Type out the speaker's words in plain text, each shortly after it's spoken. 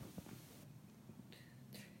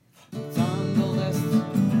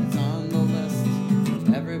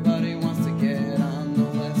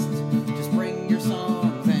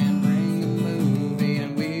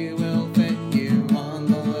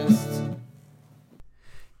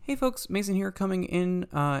Hey folks, Mason here coming in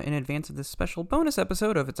advance of this special bonus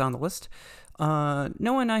episode of It's on the List. Noah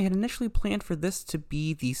and I had initially planned for this to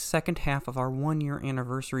be the second half of our 1-year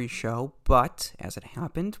anniversary show, but as it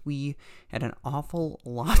happened, we had an awful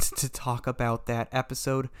lot to talk about that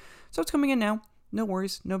episode, so it's coming in now. No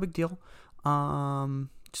worries, no big deal.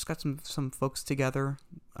 Just got some folks together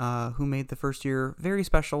who made the first year very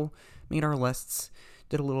special, made our lists,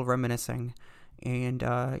 did a little reminiscing, and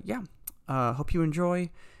hope you enjoy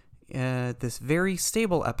this very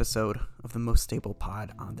stable episode of the most stable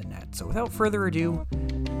pod on the net. So without further ado,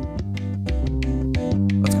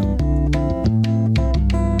 let's go.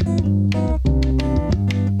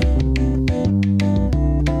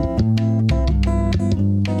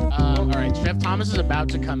 All right, Chef Thomas is about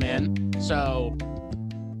to come in. So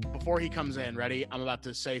before he comes in, ready? I'm about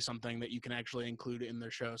to say something that you can actually include in the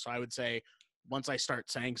show. So I would say, once I start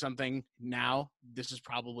saying something now, this is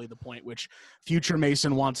probably the point which future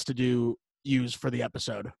Mason wants to use for the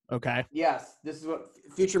episode. Okay. Yes, this is what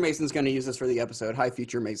future Mason's going to use this for the episode. Hi,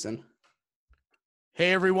 future Mason.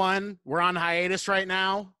 Hey everyone, we're on hiatus right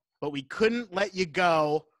now, but we couldn't let you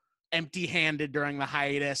go empty-handed during the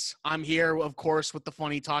hiatus. I'm here, of course, with the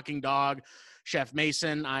funny talking dog, Chef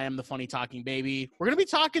Mason. I am the funny talking baby. We're going to be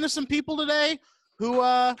talking to some people today who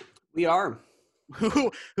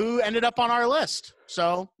ended up on our list.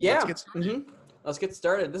 So yeah, let's get started. Let's get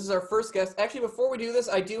started. This is our first guest. Actually, before we do this,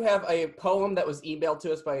 I do have a poem that was emailed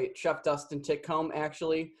to us by Chef Dustin Titcomb.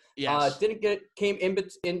 Actually, yes, came in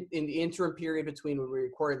the interim period between when we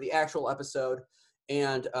recorded the actual episode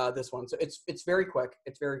and this one. So it's very quick.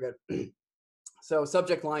 It's very good. So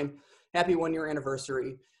subject line: Happy 1-year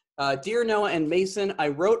anniversary. Dear Noah and Mason, I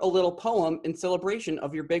wrote a little poem in celebration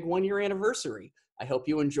of your big 1-year anniversary. I hope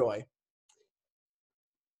you enjoy.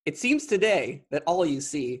 It seems today that all you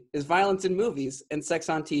see is violence in movies and sex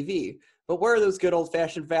on TV. But where are those good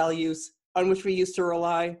old-fashioned values on which we used to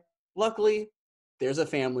rely? Luckily, there's a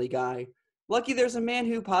Family Guy. Lucky there's a man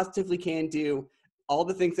who positively can do all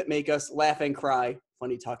the things that make us laugh and cry.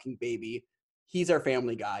 Funny talking baby. He's our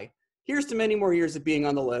Family Guy. Here's to many more years of being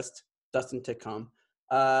on the list. Dustin Titcomb.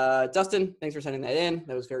 Dustin, thanks for sending that in.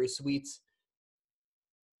 That was very sweet.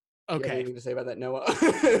 Okay. Do you have anything to say about that, Noah?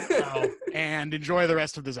 And enjoy the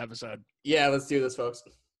rest of this episode. Yeah, let's do this, folks.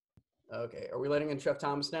 Okay, are we letting in Chef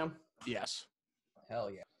Thomas now? Yes. Hell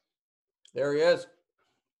yeah. There he is.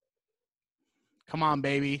 Come on,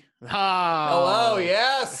 baby. Oh. Hello,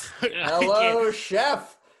 yes. Hello,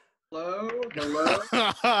 Chef. Hello.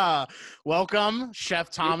 Welcome, Chef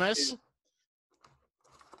Thomas.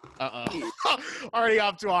 Already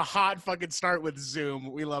off to a hot fucking start with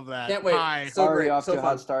Zoom. We love that. Can't wait. Hi. So Already great. off So to a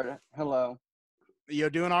fun. hot start. Hello. You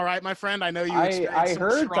doing all right, my friend? I know you I experienced some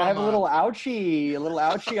heard I have a trauma. little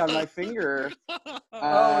ouchie on my finger. Oh,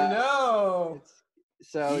 no.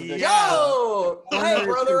 So Yo! corner Hey, is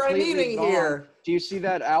brother, I'm completely eating gone. here. Do you see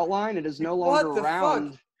that outline? It is no What longer the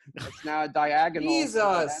round. It's now a diagonal.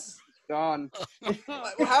 Jesus. It's gone.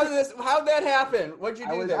 How'd that happen? What'd you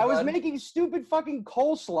do I was bud? making stupid fucking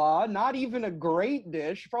coleslaw, not even a great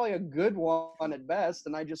dish, probably a good one at best,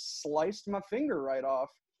 and I just sliced my finger right off.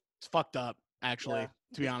 It's fucked up, actually, Yeah.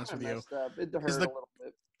 to be honest with you. Messed up. It hurt Is a the- little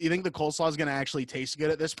bit. You think the coleslaw is going to actually taste good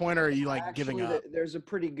at this point, or are you, like, giving Actually, up? There's a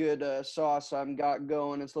pretty good sauce I've got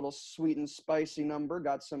going. It's a little sweet and spicy number.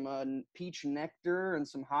 Got some peach nectar and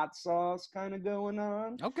some hot sauce kind of going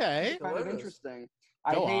on. Okay. Kind of Delicious. interesting.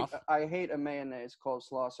 Go I off. hate a mayonnaise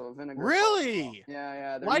coleslaw, so a vinegar. Really? Coleslaw.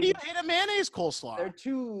 Yeah. Why do you hate a mayonnaise coleslaw? They're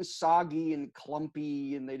too soggy and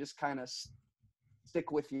clumpy, and they just kind of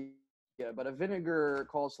stick with you. Yeah, but a vinegar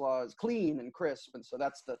coleslaw is clean and crisp, and so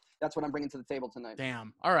that's what I'm bringing to the table tonight.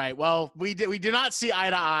 Damn. All right. Well, we did not see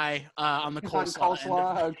eye to eye on the On coleslaw. end of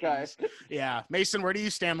coleslaw? Okay. things. Yeah, Mason, where do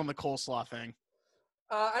you stand on the coleslaw thing?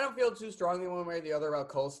 I don't feel too strongly one way or the other about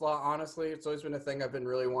coleslaw, honestly. It's always been a thing I've been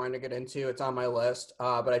really wanting to get into. It's on my list,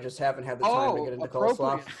 but I just haven't had the time to get into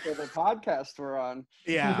coleslaw. For the podcast we're on.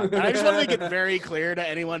 Yeah, and I just want to make it very clear to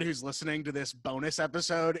anyone who's listening to this bonus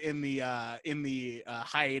episode in the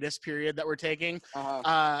hiatus period that we're taking.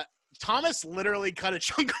 Uh-huh. Thomas literally cut a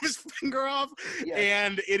chunk of his finger off, Yes.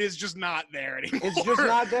 and it is just not there anymore. It's just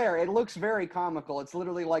not there. It looks very comical. It's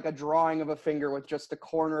literally like a drawing of a finger with just a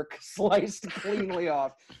corner sliced cleanly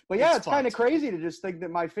off. But yeah, it's kind of fucked. crazy to just think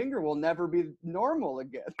that my finger will never be normal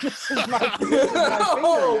again. This is my finger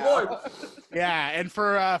Oh, now. boy. Yeah, and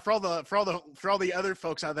for all the other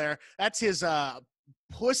folks out there, that's his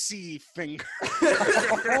pussy finger.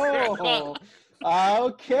 Oh.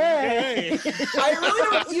 Okay. I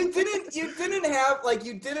really don't. You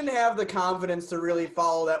didn't have the confidence to really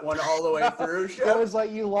follow that one all the way through. It Chef. was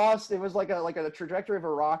like you lost. It was like a trajectory of a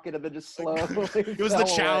rocket, and then just slowly. It was the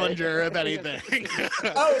Challenger, if anything.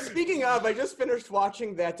 Oh, speaking of, I just finished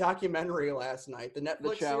watching that documentary last night, the Netflix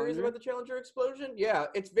series Challenger? about the Challenger explosion. Yeah,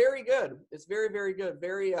 it's very good. It's very, very good.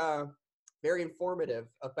 Very informative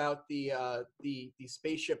about the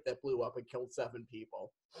spaceship that blew up and killed 7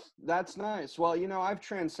 people. That's nice. Well, I've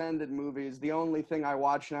transcended movies. The only thing I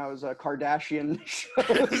watch now is Kardashian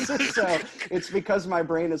shows. So it's because my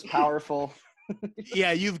brain is powerful.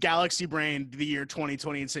 Yeah, you've galaxy brained the year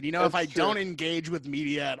 2020 and said, if That's I true. don't engage with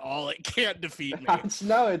media at all, it can't defeat me.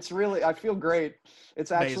 It's really, I feel great.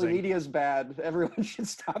 It's actually, Amazing. media's bad. Everyone should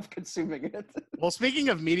stop consuming it. Well, speaking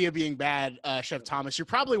of media being bad, Chef Thomas, you're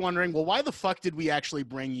probably wondering, well, why the fuck did we actually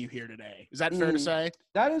bring you here today? Is that fair to say?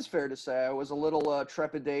 That is fair to say. I was a little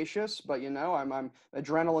trepidatious, but I'm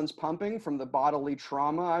adrenaline's pumping from the bodily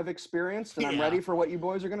trauma I've experienced, and I'm Yeah. ready for what you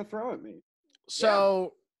boys are going to throw at me.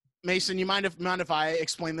 So, Mason, you mind if I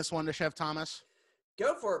explain this one to Chef Thomas?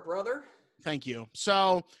 Go for it, brother. Thank you.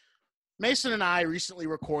 So, Mason and I recently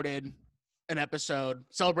recorded an episode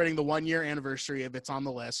celebrating the 1-year anniversary of It's on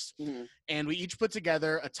the List, Mhm. and we each put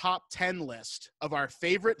together a top 10 list of our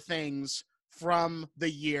favorite things from the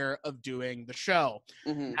year of doing the show.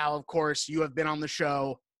 Mhm. Now, of course, you have been on the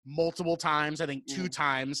show multiple times, I think 2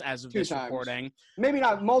 times as of 2 this times. recording. Maybe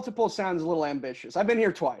not multiple sounds a little ambitious. I've been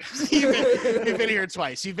here twice. You've been here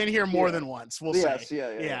twice. You've been here more Yeah. than once, we'll Yes, say.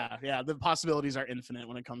 yeah. Yeah. The possibilities are infinite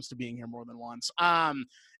when it comes to being here more than once.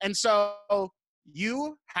 And so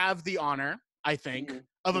you have the honor, I think, Mhm.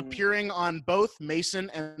 of Mhm. appearing on both Mason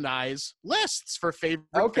and I's lists for favorite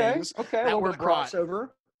Okay, things. okay, a that little were bit of brought. crossover.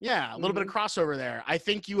 Yeah, a little bit of crossover there. I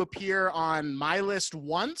think you appear on my list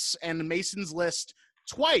once and Mason's list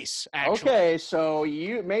twice, actually. Okay, so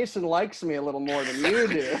Mason likes me a little more than you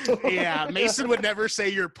do. Yeah, Mason would never say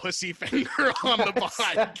your pussy finger on the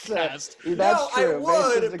podcast. That's No, true. I would,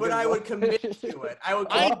 Mason's a but good I would boy. commit to it. I would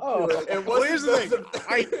I- commit to it. It Well, here's the wasn't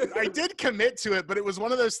thing. I did commit to it, but it was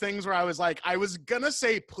one of those things where I was like, I was gonna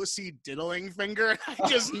say pussy diddling finger, and I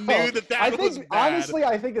just knew that I was think bad. honestly,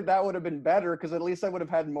 I think that would have been better because at least I would have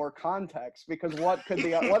had more context. Because what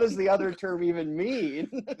does the other term even mean?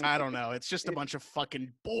 I don't know. It's just a bunch of fucking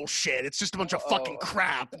bullshit. It's just a bunch of fucking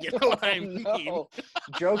crap. You know what I mean? No.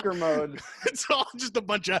 Joker mode. It's all just a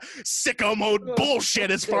bunch of sicko mode bullshit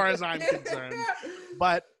as far as I'm concerned.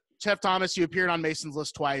 But Chef Thomas, you appeared on Mason's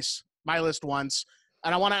list twice, my list once,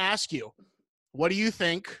 and I want to ask you, what do you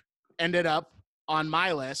think ended up on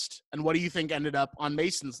my list, and what do you think ended up on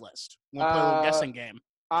Mason's list? We'll play a little guessing game.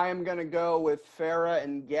 I am gonna go with Farah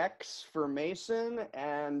and Gex for Mason,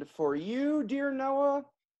 and for you, dear Noah,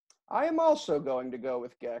 I am also going to go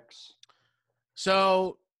with Gex.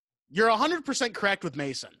 So you're 100% correct with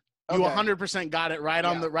Mason. You Okay. 100% got it right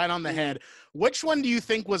on the head. Which one do you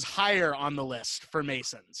think was higher on the list for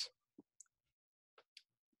Mason's?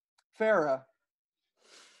 Farah.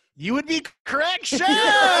 You would be correct, Chef.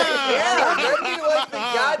 Yeah, that'd be like the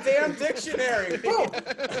goddamn dictionary. Boom.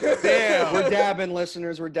 Damn. We're dabbing,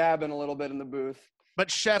 listeners. We're dabbing a little bit in the booth.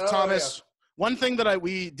 But Chef Oh, Thomas, one thing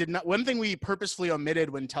we purposefully omitted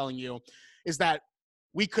when telling you is that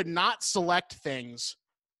we could not select things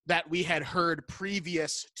that we had heard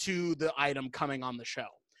previous to the item coming on the show.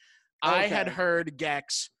 I had Okay. heard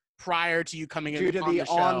Gex prior to you coming Due in to on the the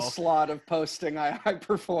show. onslaught of posting I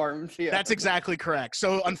performed. Yeah. That's exactly correct.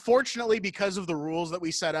 So unfortunately, because of the rules that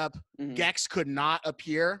we set up, Mhm. Gex could not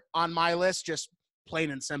appear on my list, just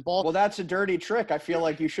plain and simple. Well, that's a dirty trick. I feel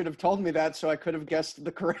like you should have told me that so I could have guessed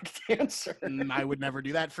the correct answer. And I would never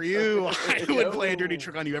do that for you. I would play a dirty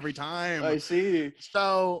trick on you every time. I see.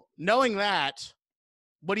 So knowing that,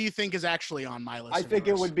 what do you think is actually on my list? I of think it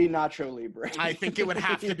yours? would be Nacho Libre. I think it would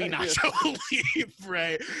have to be Nacho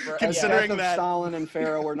Libre, For- considering Death of that. Stalin and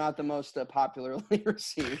Farah were not the most popularly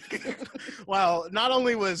received. Well, not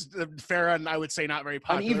only was Farah, I would say, not very An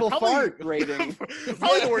popular. evil probably, fart rating.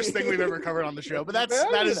 probably the worst thing we've ever covered on the show. But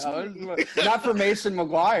Well, that you is know, not for Mason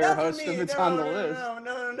McGuire, Not for host me. of It's No, on the no,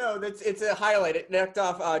 List. No. It's a highlight. It knocked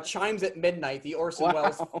off Chimes at Midnight, the Orson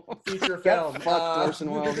Welles Wow. feature Get film. fucked,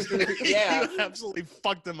 Orson Welles. Yeah. You absolutely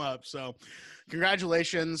fucked them up. So,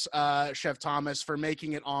 congratulations, Chef Thomas, for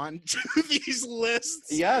making it on to these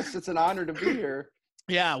lists. Yes, it's an honor to be here.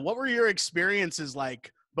 Yeah. What were your experiences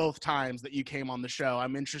like both times that you came on the show?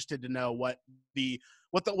 I'm interested to know what the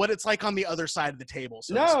what it's like on the other side of the table.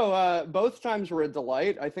 So No, both times were a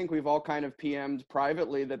delight. I think we've all kind of PM'd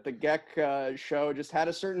privately that the Geck show just had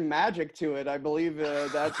a certain magic to it. I believe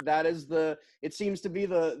that is it seems to be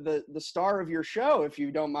the star of your show, if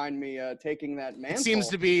you don't mind me taking that mantle. it seems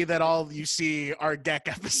to be that all you see are Geck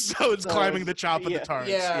episodes climbing the top of the tarts.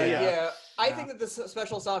 Yeah. I think that the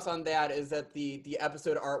special sauce on that is that the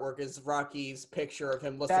episode artwork is Rocky's picture of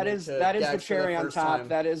him listening That is to the Gex cherry for the on first top. time.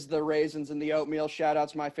 That is the raisins and the oatmeal. Shout out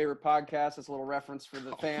to my favorite podcast. It's a little reference for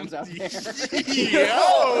the fans out there.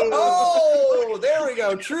 Oh, there we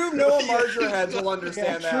go. True Noah Marger heads will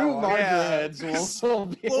understand that true one. Marger Yeah. heads will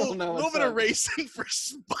know little what's bit of up. raisin for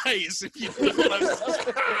spice, if you know what I'm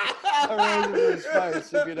saying. A raisin for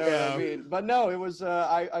spice, if you know what Yeah. I mean. But no, it was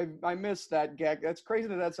I missed that Geck. That's crazy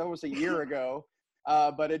that's almost a year ago.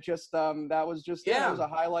 But it just that was a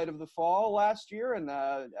highlight of the fall last year, and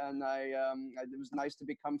it was nice to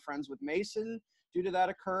become friends with Mason due to that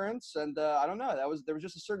occurrence. And I don't know, there was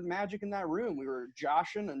just a certain magic in that room. We were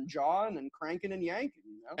joshing and jawing and cranking and yanking.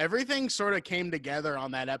 You know? Everything sort of came together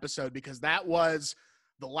on that episode because that was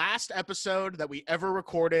the last episode that we ever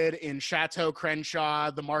recorded in Chateau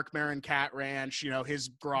Crenshaw, the Mark Maron Cat Ranch, his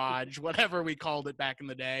garage, whatever we called it back in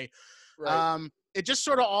the day. Right. It just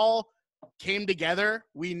sort of all came together.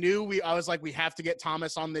 We knew I was like, we have to get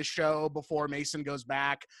Thomas on this show before Mason goes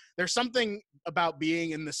back. There's something about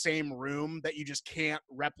being in the same room that you just can't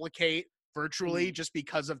replicate virtually just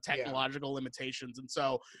because of technological limitations. And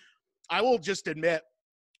so I will just admit,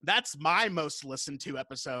 that's my most listened to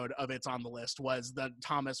episode of It's on the List was the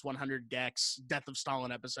Thomas 100 Gex Death of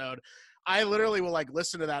Stalin episode. I literally will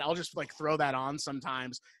listen to that. I'll just throw that on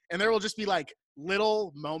sometimes, and there will just be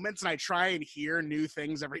little moments, and I try and hear new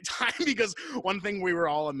things every time because one thing we were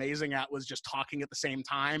all amazing at was just talking at the same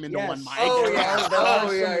time into one mic. There are some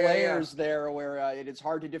layers there where it's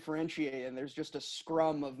hard to differentiate, and there's just a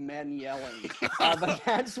scrum of men yelling. But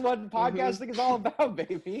that's what podcasting is all about,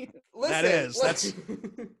 baby.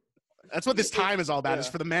 That's what this time is all about, is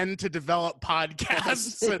for the men to develop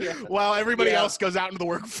podcasts while everybody else goes out into the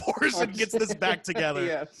workforce and gets this back together.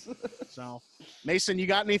 Yes. So, Mason, you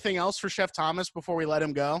got anything else for Chef Thomas before we let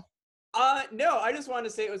him go? No, I just wanted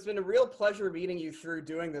to say it's been a real pleasure meeting you through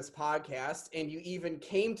doing this podcast, and you even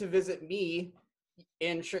came to visit me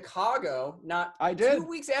in Chicago. 2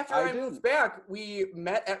 weeks after I moved back, we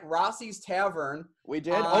met at Rossi's Tavern. We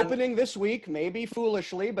did. Opening this week, maybe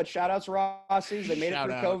foolishly, but shout out to Rossi's. They made it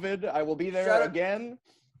through COVID. I will be there again.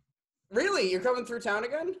 Really? You're coming through town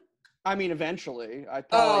again? I mean, eventually. I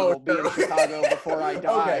probably will be in Chicago before I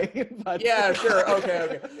die. Okay. But... Yeah, sure.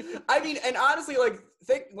 Okay. I mean, and honestly,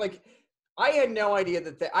 I had no idea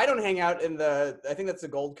that I don't hang out in I think that's the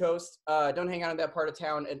Gold Coast. Don't hang out in that part of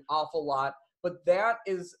town an awful lot. But that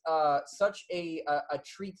is such a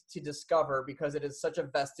treat to discover because it is such a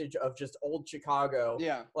vestige of just old Chicago.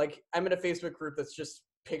 Yeah. I'm in a Facebook group that's just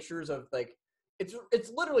pictures of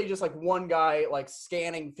it's literally just one guy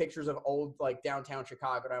scanning pictures of old downtown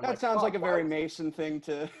Chicago. And that sounds like a very Mason thing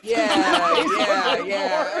to. Yeah.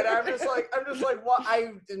 And I'm just like, what?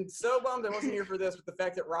 I'm so bummed I wasn't here for this, but the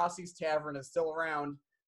fact that Rossi's Tavern is still around,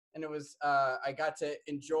 and it was I got to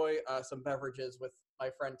enjoy some beverages with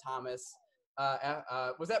my friend Thomas.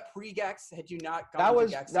 Was that pre-Gex? Had you not gone to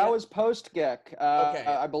Gex That yet? was post-Gex. Okay.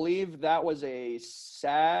 I believe that was a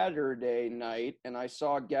Saturday night, and I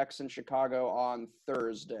saw Gex in Chicago on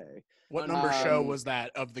Thursday. What number show was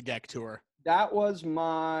that of the Gex tour? That was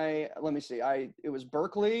let me see. It was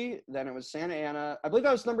Berkeley, then it was Santa Ana. I believe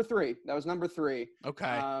that was number 3. Okay.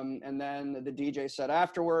 And then the DJ set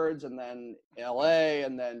afterwards, and then LA,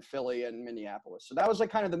 and then Philly and Minneapolis. So that was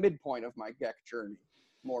kind of the midpoint of my Gex journey,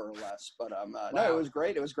 more or less. But no, it was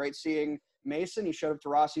great. It was great seeing Mason. He showed up to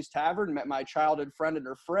Rossi's Tavern, met my childhood friend and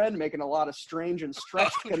her friend, making a lot of strange and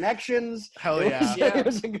stretched connections. It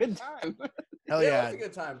was a good time. Hell yeah. It was a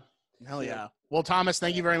good time. Hell yeah. Well, Thomas,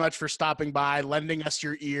 thank you very much for stopping by, lending us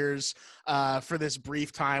your ears for this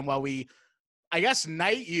brief time while we, I guess,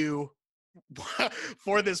 knight you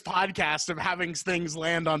for this podcast of having things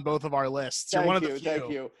land on both of our lists. You're one of the few.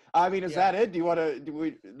 Thank you. I mean, is that it? Do you want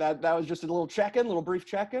to? That was just a little brief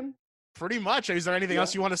check-in. Pretty much. Is there anything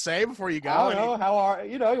else you want to say before you go? I don't know. How are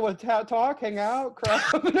you want to talk, hang out, crap?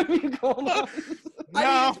 Whatever you going on.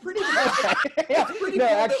 I mean, it's pretty cool. It's pretty cool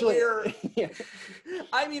actually,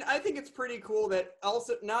 I mean, I think it's pretty cool that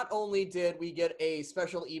also not only did we get a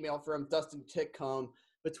special email from Dustin Titcomb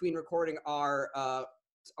between recording our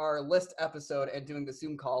list episode and doing the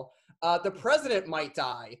Zoom call, the president might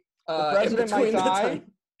die. The president might die.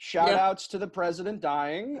 Shout outs to the president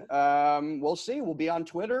dying. We'll see. We'll be on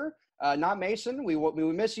Twitter. Not Mason. We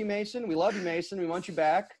miss you, Mason. We love you, Mason. We want you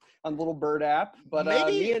back. on Little Bird app. But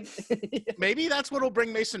maybe that's what'll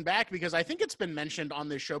bring Mason back, because I think it's been mentioned on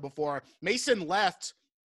this show before. Mason left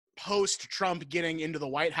post-Trump getting into the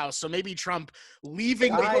White House, so maybe Trump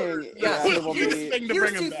leaving Here's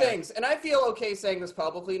two things, and I feel okay saying this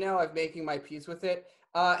publicly now. I'm making my peace with it.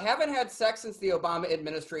 Haven't had sex since the Obama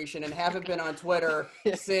administration, and haven't been on Twitter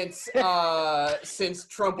since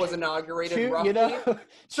Trump was inaugurated. Roughly.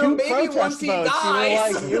 So maybe once he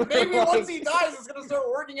dies, once he dies, it's gonna start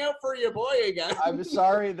working out for your boy again. I'm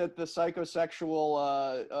sorry that the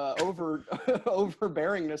psychosexual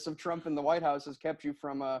overbearingness of Trump in the White House has kept you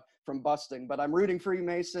from busting. But I'm rooting for you,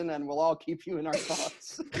 Mason, and we'll all keep you in our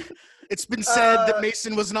thoughts. It's been said that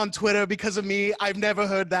Mason wasn't on Twitter because of me. I've never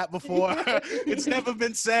heard that before. It's never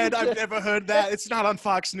been said. I've never heard that. It's not on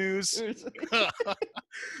Fox News. It's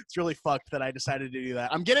really fucked that I decided to do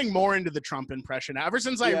that. I'm getting more into the Trump impression ever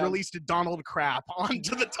since I released a Donald crap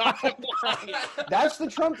onto the timeline. That's the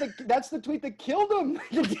Trump. That's the tweet that killed him.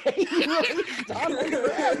 The day he released Donald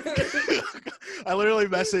crap. I literally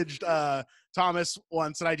messaged Thomas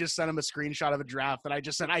once, and I just sent him a screenshot of a draft that I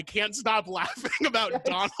just said, I can't stop laughing about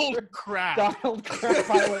Donald crap. Donald crap.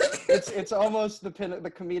 It's almost the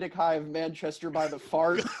comedic high of Manchester by the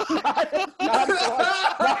fart.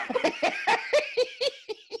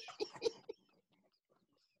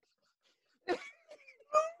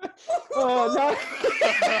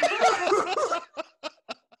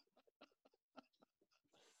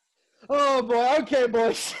 Oh boy. Okay,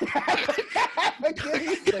 boys.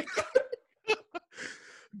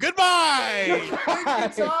 Goodbye.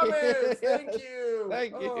 Thank you, Thomas. Thank you.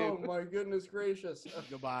 Thank you. Oh my goodness gracious.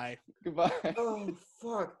 Goodbye. Goodbye. Oh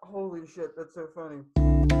fuck. Holy shit. That's so funny.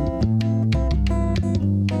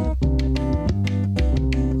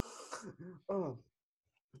 Oh.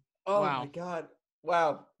 Oh wow. My god.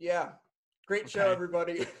 Wow. Yeah. Great show,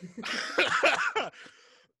 everybody.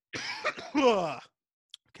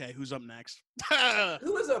 Okay, who's up next?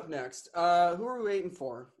 Who is up next? Who are we waiting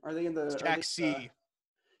for? Are they in the Jack C?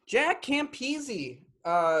 Jack Campese.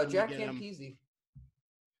 Jack Campese.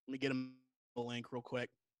 Let me get him the link real quick.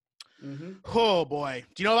 Mm-hmm. Oh boy.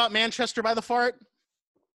 Do you know about Manchester by the Fart?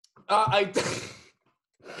 I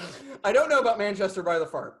don't know about Manchester by the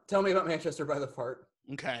Fart. Tell me about Manchester by the Fart.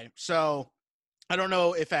 Okay, so I don't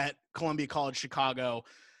know if at Columbia College Chicago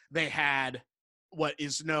they had what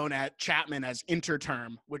is known at Chapman as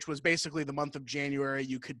interterm, which was basically the month of January.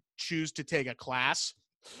 You could choose to take a class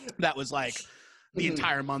that was like the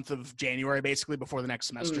entire month of January, basically before the next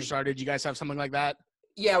semester started. You guys have something like that?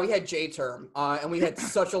 Yeah, we had J-term, and we had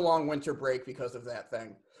such a long winter break because of that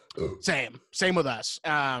thing. Same with us.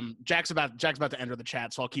 Jack's about to enter the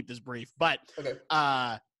chat, so I'll keep this brief. But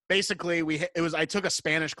basically, I took a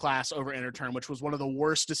Spanish class over interterm, which was one of the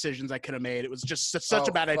worst decisions I could have made. It was just such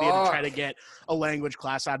a bad idea to try to get a language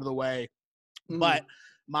class out of the way. But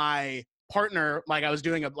my partner, like I was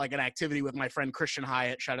doing an activity with my friend Christian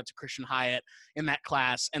Hyatt, shout out to Christian Hyatt, in that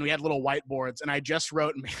class, and we had little whiteboards, and I just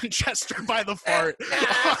wrote Manchester by the Fart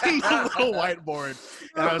on the little whiteboard,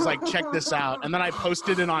 and I was like, check this out. And then I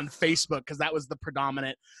posted it on Facebook because that was the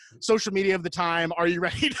predominant social media of the time. Are you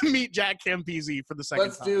ready to meet Jack Campese for the second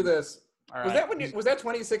time? Let's do this. All was right. Was that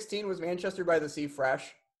 2016? Was Manchester by the Sea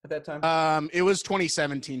fresh at that time? It was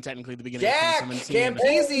 2017, technically, the beginning Jack of 2017.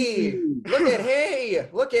 Campese!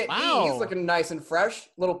 Look at wow. He's looking nice and fresh,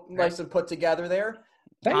 nice and put together there.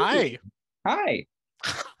 Hi.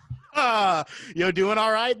 Yo, doing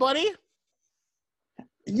all right, buddy?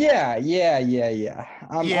 Yeah.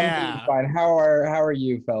 I'm doing fine. How are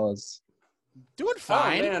you, fellas? Doing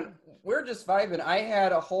fine. Oh man, we're just vibing. I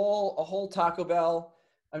had a whole Taco Bell.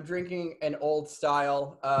 I'm drinking an old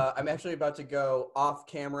style. I'm actually about to go off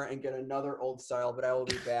camera and get another old style, but I will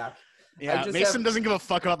be back. Yeah, Mason doesn't give a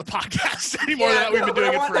fuck about the podcast anymore. We've been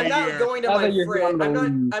doing it for a year. I'm not going to my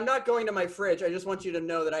fridge. I'm not going to my fridge. I just want you to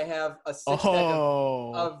know that I have a six-pack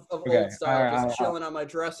of old style just chilling on my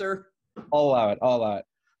dresser. All out.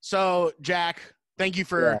 So, Jack, thank you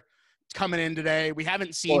for coming in today. We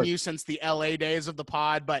haven't seen you since the LA days of the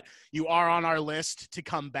pod, but you are on our list to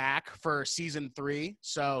come back for season 3.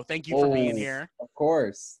 So thank you for being here. Of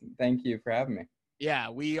course. Thank you for having me. Yeah,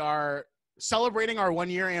 we are celebrating our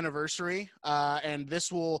 1-year anniversary. And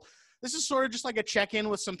this is sort of just like a check-in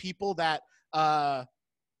with some people that, I'll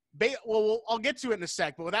get to it in a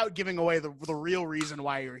sec, but without giving away the real reason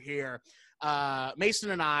why you're here,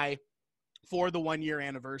 Mason and I, for the 1-year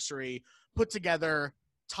anniversary, put together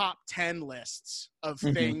top 10 lists of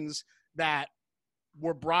things that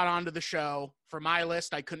were brought onto the show. For my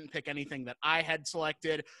list, I couldn't pick anything that I had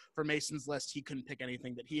selected. For Mason's list, he couldn't pick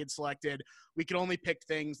anything that he had selected. We could only pick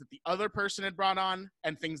things that the other person had brought on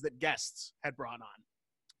and things that guests had brought on.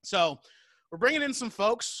 So we're bringing in some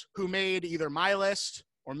folks who made either my list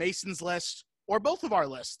or Mason's list or both of our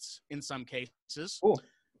lists in some cases. Cool.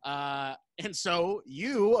 And so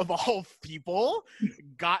you, of all people,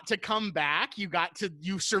 got to come back.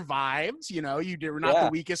 You survived. You know, were not the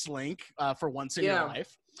weakest link for once in your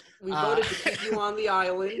life. We voted to keep you on the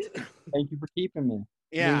island. Thank you for keeping me.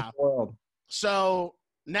 Yeah. So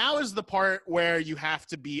now is the part where you have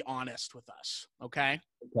to be honest with us. Okay.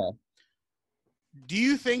 Okay. Do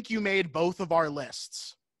you think you made both of our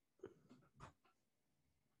lists?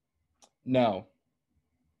 No.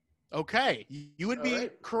 Okay. You would be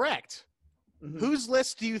correct. Mm-hmm. Whose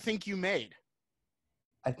list do you think you made?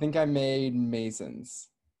 I think I made Mason's.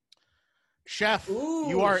 Chef,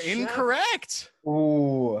 you are incorrect.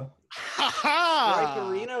 Ooh. Right,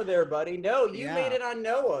 Garino there, buddy. No, you made it on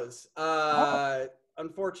Noah's.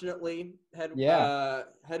 Unfortunately,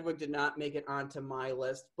 Hedwig did not make it onto my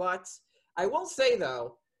list. But I will say,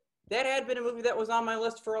 though, that had been a movie that was on my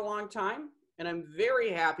list for a long time. And I'm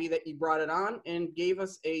very happy that you brought it on and gave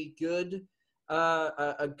us a good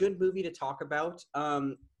movie to talk about.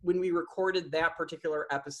 When we recorded that particular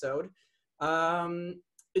episode,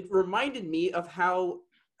 it reminded me of how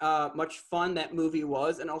much fun that movie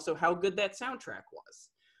was and also how good that soundtrack was.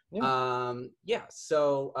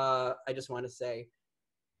 So I just want to say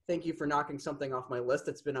thank you for knocking something off my list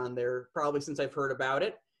that's been on there probably since I've heard about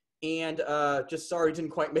it. And just sorry it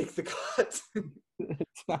didn't quite make the cut.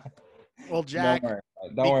 It's not. Well, Jack,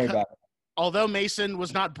 don't worry about it. Although Mason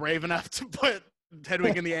was not brave enough to put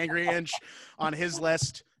Hedwig and the Angry Inch on his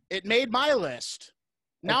list, it made my list.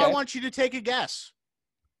 Now I want you to take a guess.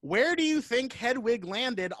 Where do you think Hedwig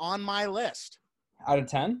landed on my list? Out of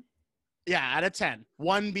 10? Yeah, out of 10.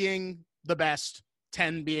 1 being the best,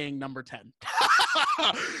 10 being number 10.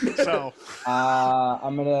 So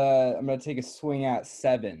I'm gonna take a swing at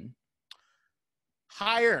 7.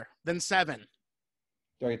 Higher than 7.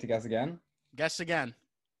 Do I get to guess again? Guess again.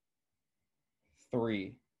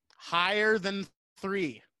 3. Higher than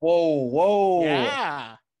 3. Whoa.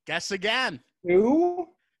 Yeah. Guess again. 2?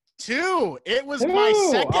 2. It was my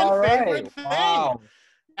second favorite thing. Wow.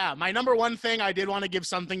 Yeah, my number one thing, I did want to give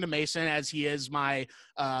something to Mason as he is my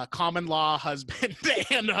common law husband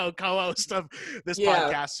and co-host of this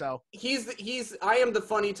podcast. So I am the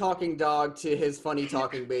funny talking dog to his funny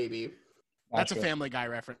talking baby. That's a Family Guy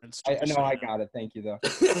reference. I know. I got it. Thank you, though.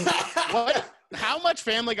 How much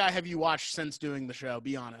Family Guy have you watched since doing the show?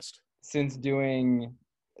 Be honest. Since coming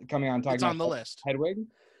on talking. It's on the list. Hedwig.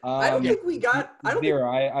 I don't think we got.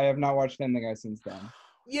 I have not watched Family Guy since then.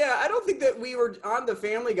 Yeah, I don't think that we were on the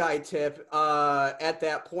Family Guy tip at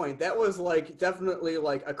that point. That was definitely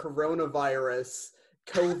like a coronavirus,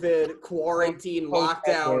 COVID, quarantine,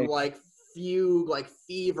 lockdown,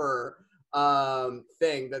 fever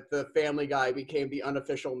thing that the Family Guy became the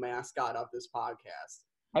unofficial mascot of this podcast.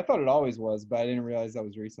 I thought it always was, but I didn't realize that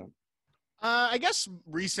was recent. I guess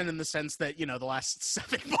recent in the sense that, the last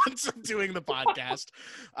 7 months of doing the podcast.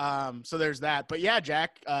 So there's that. But yeah,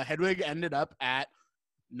 Jack, Hedwig ended up at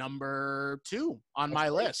number 2 on my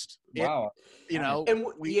list. Wow.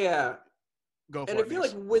 Go for it. And I feel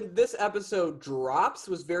like when this episode drops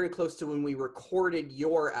was very close to when we recorded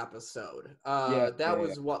your episode. That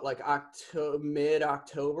was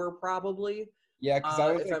mid-October probably. Yeah, because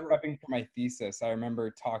I was prepping for my thesis. I remember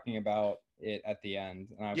talking about it at the end.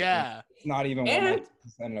 And it's not even what my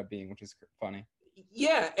thesis ended up being, which is funny.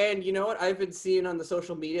 Yeah, and you know what? I've been seeing on the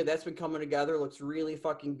social media that's been coming together. Looks really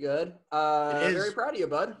fucking good. Very proud of you,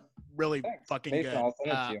 bud. Really fucking Mason, good. I'll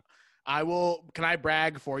send it to you. Can I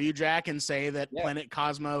brag for you, Jack, and say that Planet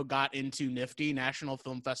Cosmo got into NFTY, National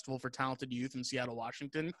Film Festival for Talented Youth in Seattle,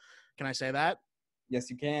 Washington? Can I say that? Yes,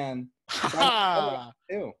 you can.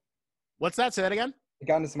 What's that? Say that again? It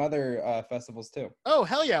got into some other festivals too. Oh,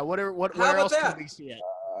 hell yeah. Where else can we see it?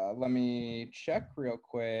 Let me check real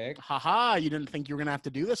quick. Haha, you didn't think you were going to have to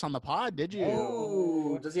do this on the pod, did you?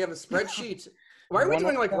 Oh, does he have a spreadsheet? Why are we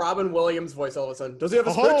doing like Robin Williams voice all of a sudden? Does he have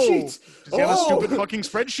a spreadsheet? Does he have a stupid fucking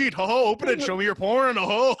spreadsheet? Open it. Show me your porn.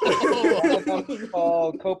 One of them is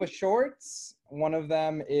called Copa Shorts. One of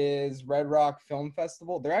them is Red Rock Film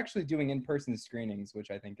Festival. They're actually doing in-person screenings,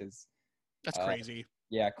 which I think is... That's crazy.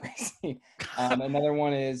 Yeah, crazy. Another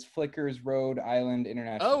one is Flickers Rhode Island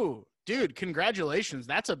International. Oh, dude, congratulations.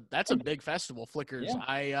 That's a big festival, Flickers. Yeah.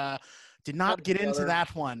 I did not get into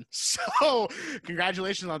that one. So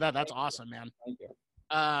congratulations on that. That's awesome, man. Thank you.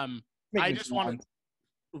 I just want to...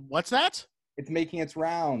 What's that? It's making its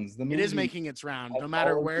rounds. It is making its round. No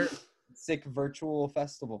matter where... Sick virtual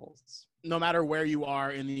festivals. No matter where you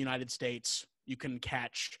are in the United States, you can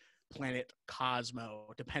catch Planet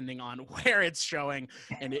Cosmo, depending on where it's showing.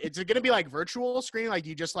 And it's going to be like virtual screening, like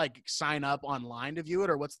you just like sign up online to view it,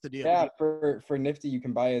 or what's the deal? Yeah, for Nifty, you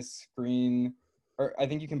can buy a screen, or I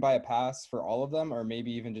think you can buy a pass for all of them, or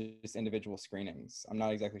maybe even just individual screenings. I'm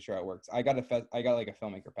not exactly sure how it works. I got like a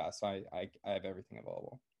filmmaker pass, so I have everything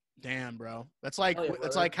available. Damn, bro. That's like Oh, yeah,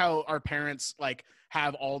 that's like how our parents like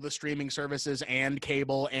have all the streaming services and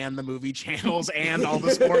cable and the movie channels and all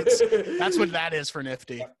the sports. That's what that is for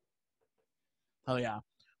Nifty. Oh yeah.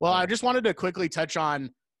 Well, I just wanted to quickly touch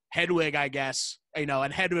on Hedwig, I guess.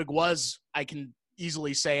 And Hedwig was, I can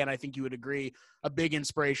easily say, and I think you would agree, a big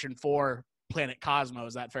inspiration for Planet Cosmo.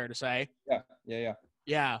 Is that fair to say? Yeah.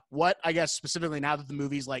 Yeah. What, I guess, specifically now that the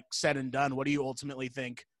movie's like said and done, what do you ultimately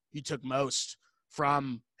think you took most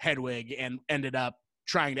from Hedwig and ended up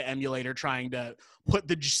trying to emulate or trying to put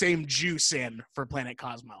the same juice in for Planet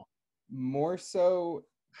Cosmo? More so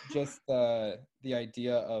just the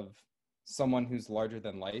idea of someone who's larger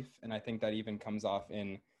than life. And I think that even comes off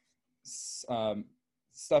in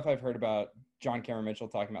stuff I've heard about John Cameron Mitchell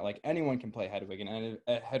talking about, like, anyone can play Hedwig, and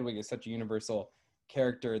Hedwig is such a universal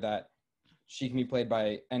character that she can be played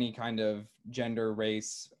by any kind of gender,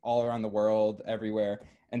 race, all around the world, everywhere.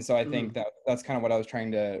 And so I think that's kind of what I was trying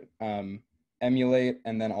to emulate,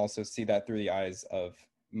 and then also see that through the eyes of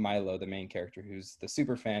Milo, the main character, who's the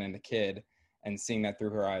super fan and the kid, and seeing that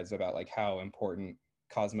through her eyes about like how important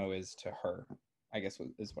Cosmo is to her, I guess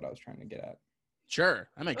is what I was trying to get at. Sure,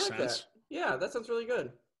 that makes sense. That. Yeah, that sounds really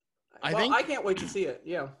good. I can't wait to see it.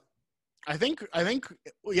 Yeah. I think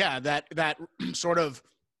yeah, that sort of,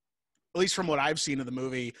 at least from what I've seen of the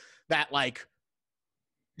movie, that like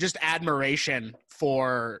just admiration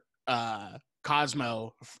for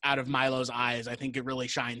Cosmo out of Milo's eyes, I think it really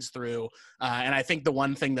shines through. And I think the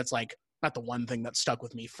one thing that's like, not the one thing that stuck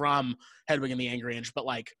with me from Hedwig and the Angry Inch, but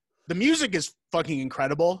like the music is fucking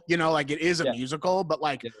incredible. Like it is a musical, but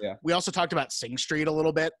like we also talked about Sing Street a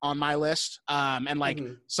little bit on my list. And like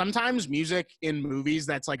sometimes music in movies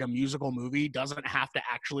that's like a musical movie doesn't have to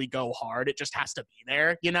actually go hard. It just has to be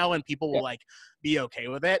there, and people will like be okay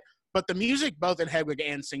with it. But the music, both in Hedwig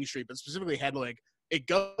and Sing Street, but specifically Hedwig, it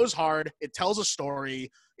goes hard. It tells a story.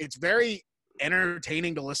 It's very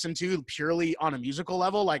entertaining to listen to purely on a musical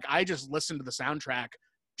level. Like I just listen to the soundtrack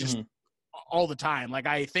just all the time. Like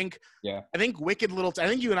I think Wicked Little, I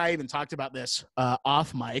think you and I even talked about this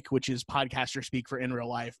off mic, which is podcaster speak for in real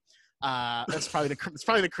life. It's probably the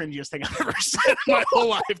cringiest thing I've ever said in my whole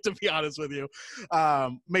life, to be honest with you.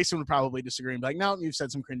 Mason would probably disagree and be like, no, you've said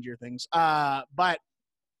some cringier things. But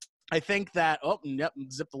I think that,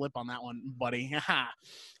 zip the lip on that one, buddy.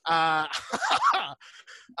 I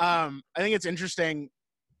think it's interesting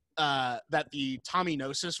that the Tommy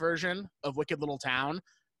Gnosis version of Wicked Little Town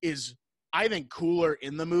is, I think, cooler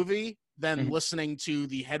in the movie than listening to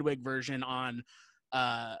the Hedwig version on,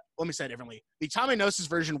 let me say it differently. The Tommy Gnosis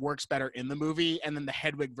version works better in the movie, and then the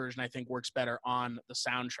Hedwig version, I think, works better on the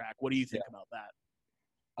soundtrack. What do you think about that?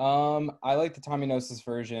 I like the Tommy Gnosis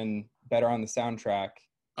version better on the soundtrack.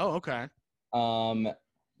 Oh, okay.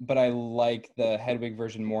 But I like the Hedwig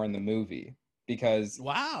version more in the movie because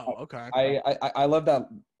okay. I love that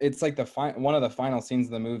it's like one of the final scenes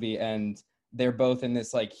of the movie, and they're both in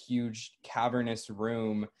this like huge cavernous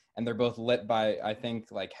room, and they're both lit by, I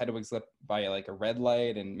think like Hedwig's lit by like a red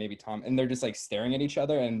light, and maybe Tom, and they're just like staring at each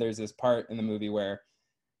other. And there's this part in the movie where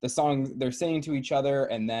the song they're singing to each other,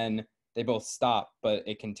 and then they both stop, but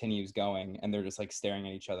it continues going, and they're just like staring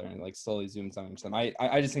at each other, and it like slowly zooms on each of them.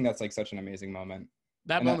 I just think that's like such an amazing moment.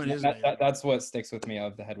 That's what sticks with me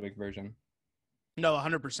of the Hedwig version. No,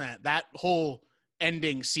 100%. That whole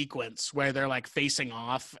ending sequence where they're like facing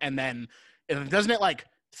off, and then doesn't it like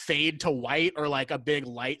fade to white, or like a big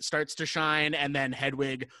light starts to shine, and then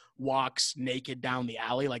Hedwig walks naked down the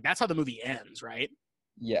alley? Like that's how the movie ends, right?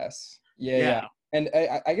 Yes. Yeah. And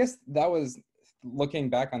I guess that was, looking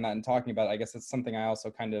back on that and talking about it, I guess it's something I also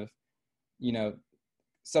kind of,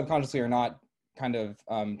 subconsciously or not, kind of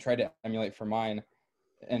try to emulate for mine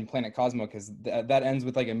and Planet Cosmo, because that ends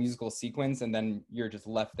with like a musical sequence, and then you're just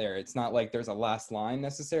left there. It's not like there's a last line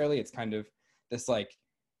necessarily. It's kind of this like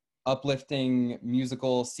uplifting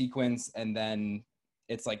musical sequence, and then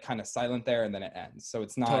it's like kind of silent there, and then it ends. So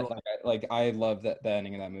it's not totally. like I love the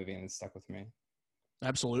ending of that movie, and it stuck with me.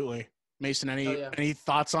 Absolutely. Mason, any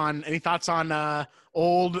thoughts on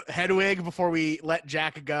old Hedwig before we let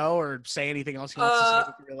Jack go, or say anything else he wants to say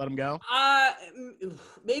before we let him go?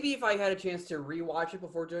 Maybe if I had a chance to rewatch it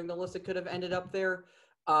before doing the list, it could have ended up there.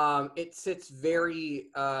 It sits very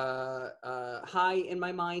high in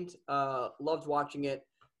my mind. Loved watching it.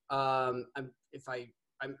 I'm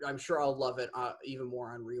sure I'll love it even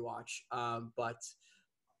more on rewatch. But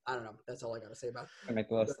I don't know. That's all I got to say about it. Couldn't make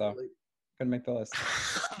the list, though. Couldn't make the list.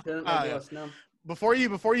 Couldn't make the list, no. Before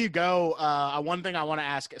you go, one thing I want to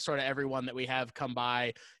ask sort of everyone that we have come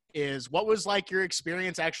by is what was like your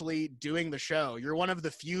experience actually doing the show? You're one of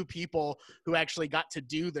the few people who actually got to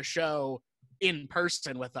do the show in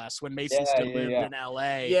person with us when Mason still lived in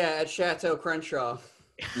LA. Yeah, at Chateau Crenshaw.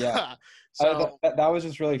 Yeah. So that was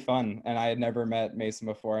just really fun. And I had never met Mason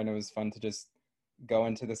before, and it was fun to just go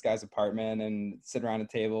into this guy's apartment and sit around a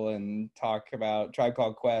table and talk about Tribe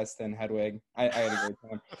Called Quest and Hedwig. I had a great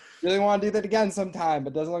time. Really want to do that again sometime,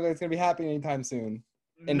 but doesn't look like it's going to be happening anytime soon.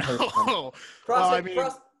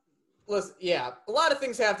 Listen, yeah, a lot of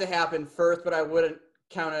things have to happen first, but I wouldn't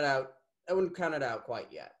count it out. I wouldn't count it out quite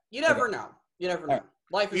yet. You never know. You never know.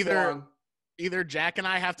 Life is long. Either Jack and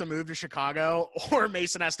I have to move to Chicago or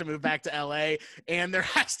Mason has to move back to LA, and there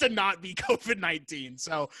has to not be COVID-19.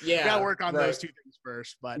 So we got to work on those two things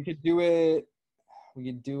first. But we could do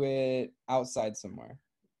it outside somewhere.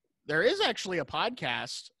 There is actually a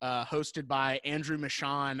podcast hosted by Andrew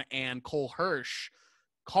Michon and Cole Hirsch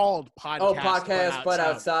called Podcast But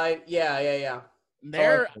Outside. Yeah.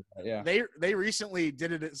 They recently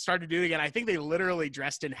started doing it again. I think they literally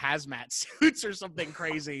dressed in hazmat suits or something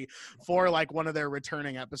crazy for like one of their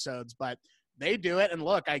returning episodes, but they do it. And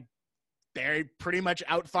look, they pretty much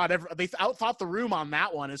they outthought the room on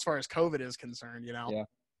that one as far as COVID is concerned, you know?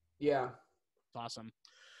 Yeah. It's awesome.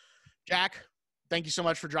 Jack, thank you so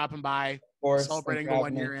much for dropping by, of course, celebrating the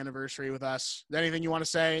 1 year anniversary with us. Is there anything you want to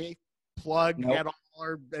say, plug at all,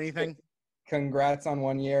 or anything? Congrats on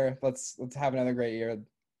 1 year. Let's have another great year,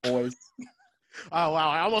 boys. Oh, wow.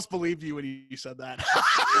 I almost believed you when you said that.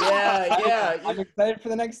 Yeah. I'm excited for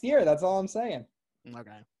the next year. That's all I'm saying.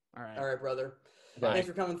 Okay. All right, brother. Bye. Thanks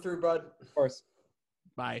for coming through, bud. Of course.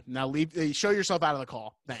 Bye. Now show yourself out of the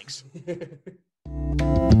call. Thanks.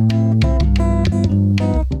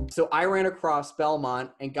 So I ran across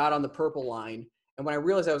Belmont and got on the Purple Line. And when I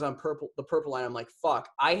realized I was on the Purple Line, I'm like, fuck,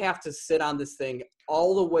 I have to sit on this thing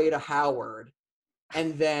all the way to Howard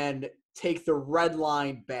and then take the Red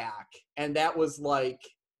Line back. And that was like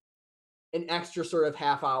an extra sort of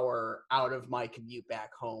half hour out of my commute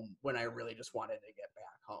back home when I really just wanted to get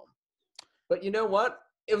back home. But you know what?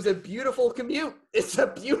 It was a beautiful commute. It's a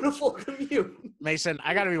beautiful commute. Mason,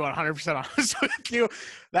 I got to be 100% honest with you.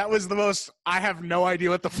 That was the most I have no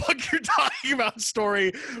idea what the fuck you're talking about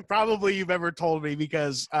story probably you've ever told me,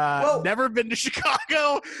 because never been to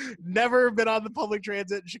Chicago, never been on the public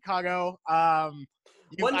transit in Chicago. One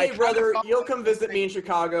day, brother, you'll come visit me in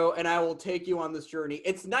Chicago, and I will take you on this journey.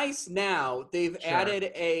 It's nice now. They've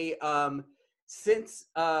added a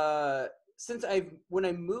when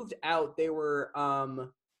I moved out, they were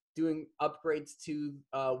doing upgrades to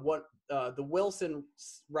the Wilson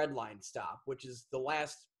Red Line stop, which is the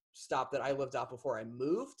last stop that I lived off before I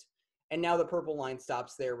moved, and now the Purple Line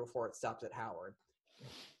stops there before it stops at Howard.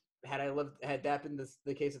 Had that been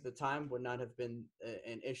the case at the time, would not have been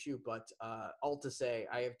an issue. But all to say,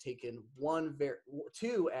 I have taken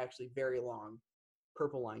two very long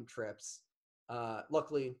Purple Line trips.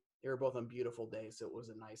 Luckily, they were both on beautiful days, so it was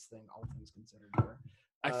a nice thing, all things considered. Here.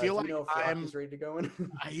 I feel like he's ready to go in.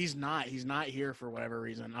 He's not here for whatever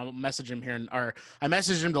reason. I'll message him here, I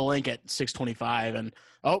messaged him the link at 6:25, and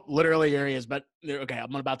literally here he is. But okay,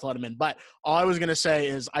 I'm about to let him in. But all I was gonna say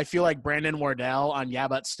is I feel like Brandon Wardell on Yeah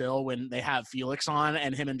But Still, when they have Felix on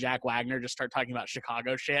and him and Jack Wagner just start talking about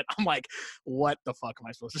Chicago shit, I'm like, what the fuck am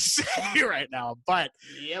I supposed to say right now? But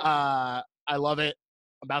I love it.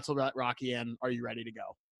 I'm about to let Rocky in. Are you ready to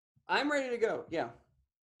go? I'm ready to go. Yeah.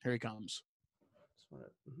 Here he comes.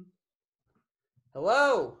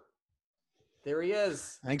 Hello. There he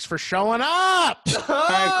is. Thanks for showing up. All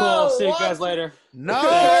right, cool. See you guys later. No.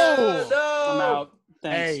 I'm out.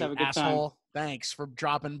 Thanks. Hey, have a good asshole. time. Thanks for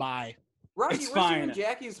dropping by. Rocky, It's where's you fine. and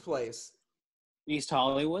Jackie's place? East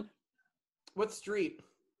Hollywood. What street?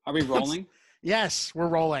 Are we rolling? Yes, we're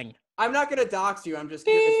rolling. I'm not going to dox you. I'm just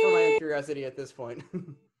it's for my own curiosity at this point.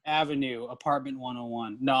 Avenue, apartment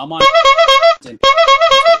 101. No, I'm on.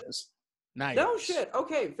 Nice. No shit.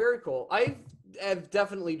 Okay, very cool. I have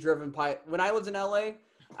definitely driven by. When I lived in LA,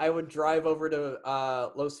 I would drive over to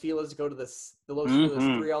Los Feliz to go to the Los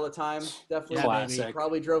Feliz 3 all the time. Definitely. Yeah, Classic.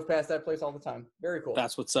 Probably drove past that place all the time. Very cool.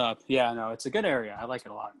 That's what's up. Yeah, no, it's a good area. I like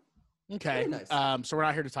it a lot. Okay. Very nice. So we're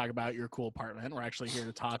not here to talk about your cool apartment. We're actually here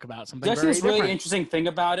to talk about something There's very this really different. interesting thing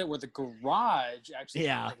about it where the garage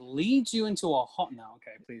actually leads you into a hall. No,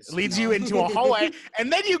 okay, please. It leads you into a hallway,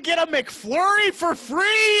 and then you get a McFlurry for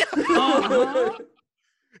free. Uh-huh.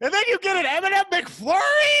 And then you get an M&M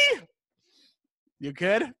McFlurry. You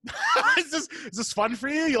good? Is this fun for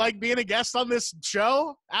you? You like being a guest on this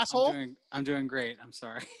show, asshole? I'm doing great. I'm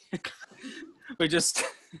sorry. We just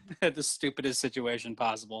had the stupidest situation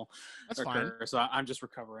possible. That's fine. So I'm just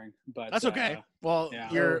recovering. But that's okay. Well, yeah.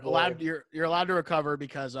 you're allowed to recover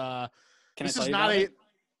because Can this I is tell not you a. about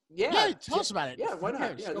Yeah, tell us about it. Yeah, why Who not?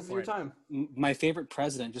 cares? Yeah, Go this is for your it. time. My favorite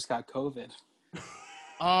president just got COVID.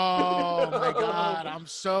 Oh my God! I'm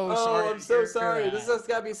so sorry. I'm so sorry. This has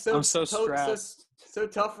got to be so. I'm so stressed. So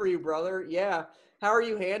tough for you, brother. Yeah. How are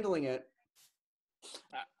you handling it?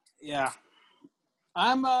 Yeah,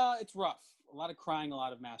 it's rough. A lot of crying, a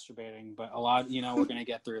lot of masturbating, but a lot. We're gonna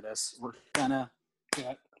get through this. We're gonna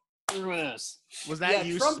get through this. Was that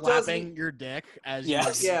you Trump slapping your dick as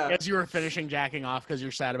you were finishing jacking off because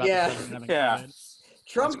you're sad about the president having COVID?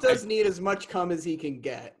 Trump does need as much cum as he can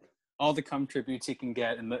get. All the cum tributes he can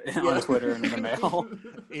get on Twitter and in the mail.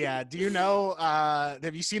 Yeah. Do you know?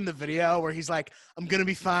 Have you seen the video where he's like, "I'm gonna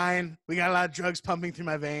be fine. We got a lot of drugs pumping through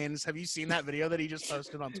my veins." Have you seen that video that he just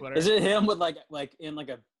posted on Twitter? Is it him with like in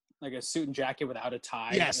a suit and jacket without a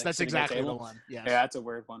tie? Yes, that's exactly the one. Yes. Yeah, that's a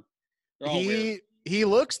weird one. They're all weird. He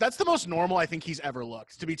looks. That's the most normal I think he's ever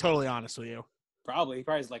looked. To be totally honest with you. Probably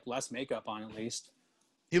has like less makeup on at least.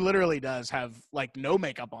 He literally does have like no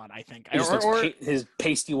makeup on, I think. He just looks his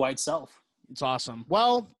pasty white self. It's awesome.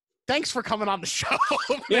 Well, thanks for coming on the show.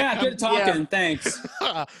 Yeah, good talking. Yeah. Thanks.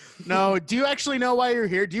 No, do you actually know why you're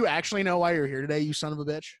here? Do you actually know why you're here today, you son of a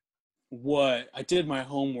bitch? What? I did my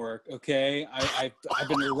homework, okay? I've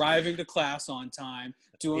been arriving to class on time,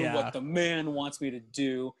 doing what the man wants me to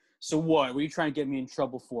do. So what? What are you trying to get me in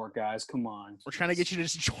trouble for, guys? Come on. We're trying to get you to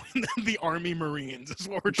just join the Army Marines. Is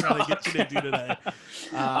what we're trying to get you to do today.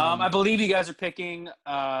 I believe you guys are picking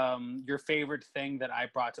your favorite thing that I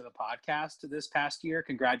brought to the podcast this past year.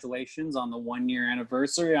 Congratulations on the 1-year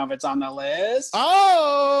anniversary of It's on the List.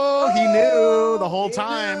 Oh, he knew the whole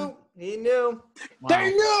time. He knew. Wow.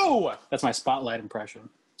 They knew. That's my spotlight impression.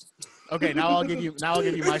 Okay, now I'll give you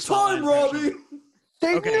my It's spotlight time, Robbie.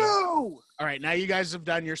 They Okay. knew. All right, now you guys have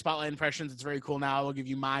done your spotlight impressions. It's very cool. Now I will give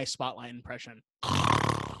you my spotlight impression.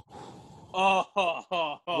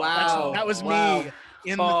 Oh, Wow. That was Wow. me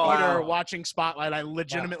in the theater watching Spotlight. I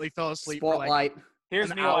legitimately fell asleep for like Here's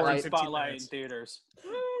an me hour watching and 15 Spotlight minutes. in theaters.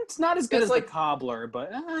 It's not as good That's as like- The Cobbler,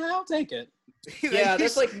 but I'll take it. Yeah,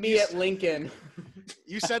 that's like me at Lincoln.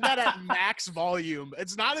 You said that at max volume.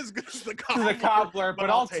 It's not as good as the Cobbler. The Cobbler,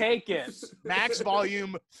 but I'll take it. Max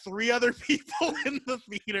volume, 3 other people in the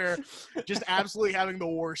theater, just absolutely having the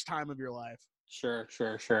worst time of your life. Sure.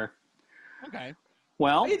 Okay.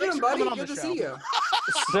 Well, How you doing, for buddy? coming on Good the to show. see you.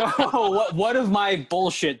 so what of my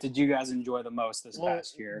bullshit did you guys enjoy the most this Well,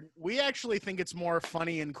 past year? we actually think it's more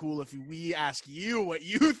funny and cool if we ask you what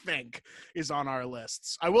you think is on our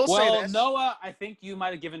lists. I will say Well, this. Noah, I think you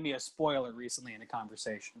might have given me a spoiler recently in a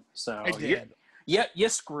conversation. So I did. You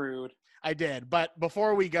screwed. I did. But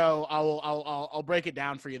before we go, I'll break it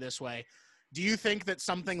down for you this way. Do you think that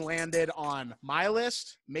something landed on my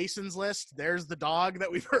list, Mason's list? There's the dog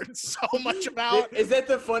that we've heard so much about. Is that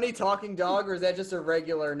the funny talking dog, or is that just a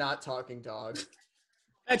regular not talking dog?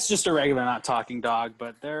 That's just a regular not talking dog,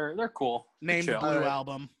 but they're cool. Named Chill. Blue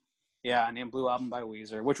Album. Yeah, named Blue Album by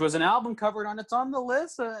Weezer, which was an album covered on It's on the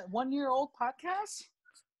List, a 1-year-old podcast.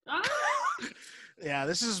 Yeah,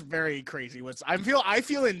 this is very crazy. I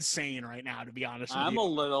feel insane right now, to be honest with I'm you. a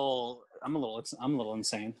little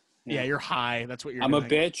insane. Yeah, you're high. That's what you're I'm doing. a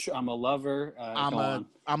bitch. I'm a lover.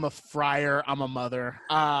 I'm a friar. I'm a mother.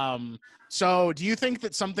 So do you think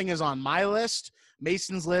that something is on my list,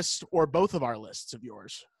 Mason's list, or both of our lists of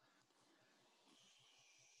yours?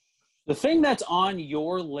 The thing that's on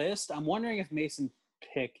your list, I'm wondering if Mason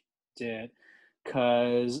picked it,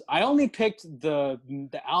 because I only picked the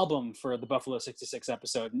album for the Buffalo 66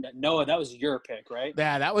 episode. Noah, that was your pick, right?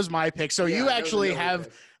 Yeah, that was my pick. So Yeah, you that was actually really have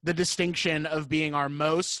good. the distinction of being our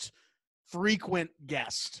most frequent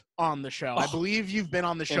guest on the show. I believe you've been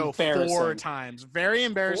on the show 4 times. Very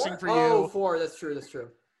embarrassing for you. Oh, 4. That's true.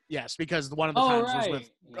 Yes, because one of the times was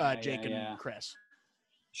with Jake and Chris.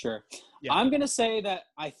 Sure. Yeah. I'm gonna say that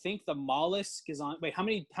I think the mollusk is on. Wait, how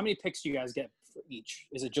many picks do you guys get for each?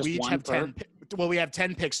 Is it just We each one have per? 10. Well, we have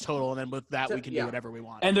 10 picks total, and then with that, we can do Yeah. whatever we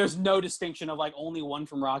want. And there's no distinction of like only one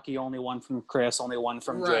from Rocky, only one from Chris, only one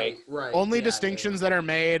from Jake. Right. Only Yeah, distinctions that are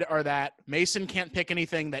made are that Mason can't pick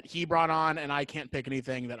anything that he brought on, and I can't pick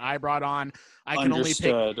anything that I brought on. I can only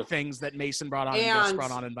Understood. pick things that Mason brought on and Gus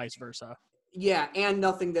brought on, and vice versa. Yeah, and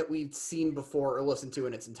nothing that we've seen before or listened to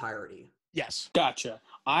in its entirety. Yes. Gotcha.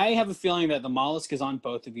 I have a feeling that the mollusk is on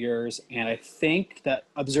both of yours, and I think that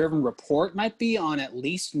Observe and Report might be on at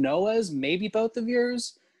least Noah's, maybe both of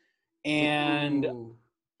yours. And Ooh.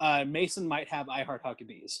 Mason might have I Heart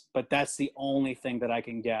Huckabees, but that's the only thing that I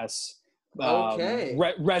can guess. Okay.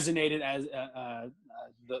 Resonated as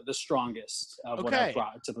the strongest of what I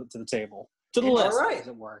brought to the table, to the list, as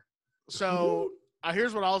it were. So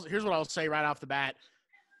here's what I'll say right off the bat.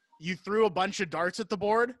 You threw a bunch of darts at the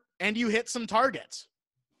board, and you hit some targets.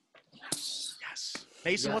 Yes.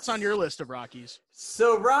 Mason, what's on your list of Rockies?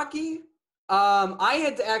 So Rocky, I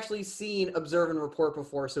had actually seen Observe and Report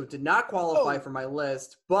before, so it did not qualify for my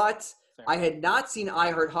list. But I had not seen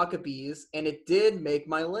I Heart Huckabees, and it did make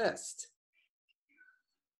my list.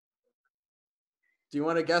 Do you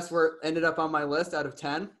want to guess where it ended up on my list out of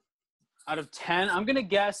 10? Out of 10, I'm gonna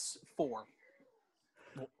guess 4.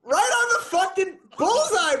 Right on the fucking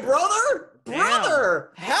bullseye, brother! Damn.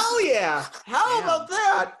 Brother! Hell yeah! How about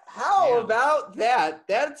that? How about that?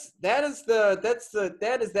 That is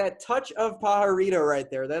that touch of Pajarito right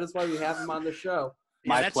there. That is why we have him on the show.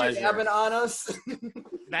 My pleasure. Having on us.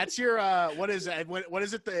 That's your what is it? What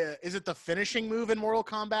is it? Is it the finishing move in Mortal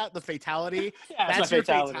Kombat? The fatality? Yeah, that's your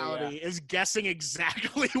fatality. Is guessing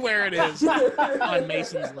exactly where it is on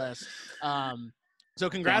Mason's list. So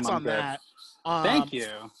congrats on that. Thank you.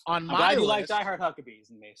 On my glad you list, liked I Heart Huckabees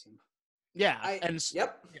and Mason. Yeah,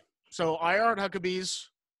 Yep. So I Heart Huckabees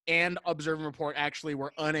and Observe and Report actually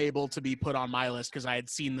were unable to be put on my list because I had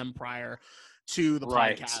seen them prior to the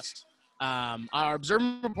podcast. Our Observe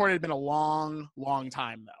and Report had been a long, long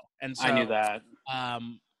time though, and so I knew that.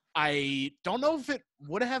 I don't know if it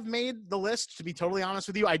would have made the list, to be totally honest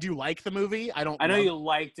with you. I do like the movie. I know you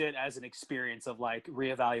liked it as an experience of like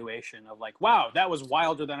reevaluation of like, wow, that was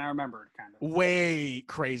wilder than I remembered, kind of. Way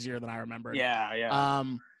crazier than I remembered. Yeah.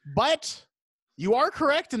 But you are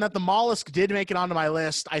correct in that the mollusk did make it onto my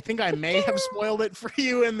list. I think I may have spoiled it for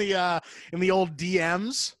you in the old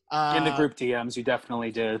DMs. In the group DMs, you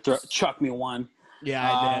definitely did. Chuck me one.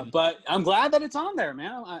 Yeah, I did. But I'm glad that it's on there,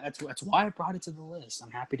 man. That's why I brought it to the list.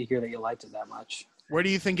 I'm happy to hear that you liked it that much. Where do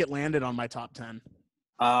you think it landed on my top 10?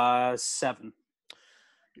 7.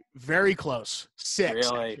 Very close. 6.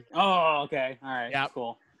 Really? Oh, okay. All right. Yeah.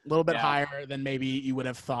 Cool. A little bit higher than maybe you would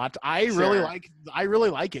have thought. I really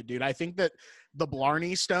like it, dude. I think that the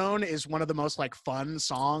Blarney Stone is one of the most like fun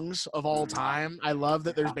songs of all time. I love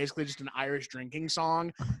that there's basically just an Irish drinking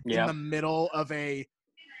song in the middle of a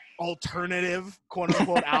alternative quote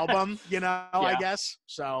unquote album, I guess.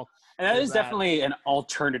 So and that is definitely an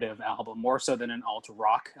alternative album, more so than an alt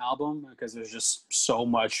rock album, because there's just so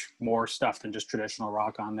much more stuff than just traditional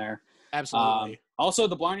rock on there. Absolutely. Also,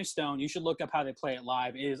 the Blarney Stone, you should look up how they play it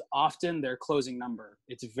live. It is often their closing number.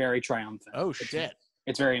 It's very triumphant. Oh, shit.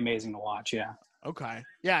 It's very amazing to watch, yeah. Okay.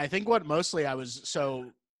 Yeah, I think what mostly I was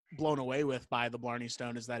so blown away with by the Blarney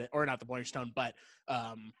Stone is that or not the Blarney Stone, but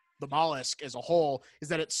the Mollusk as a whole is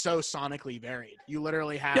that it's so sonically varied. You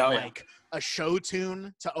literally have like a show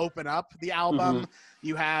tune to open up the album.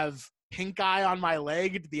 You have Pink Eye on My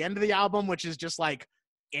Leg at the end of the album, which is just like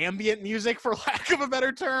ambient music for lack of a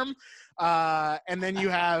better term. And then you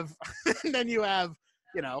have the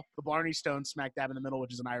Blarney Stone smack dab in the middle,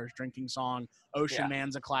 which is an Irish drinking song. Ocean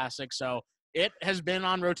Man's a classic. So it has been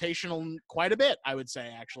on rotational quite a bit, I would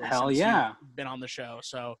say, actually. Hell yeah. You've been on the show.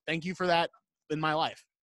 So thank you for that in my life.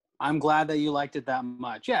 I'm glad that you liked it that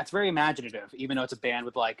much. Yeah, it's very imaginative, even though it's a band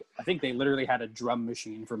with like, I think they literally had a drum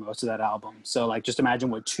machine for most of that album. So like, just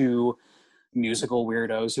imagine what 2 musical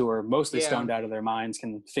weirdos who are mostly stoned out of their minds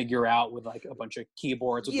can figure out with like a bunch of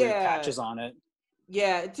keyboards with weird patches on it.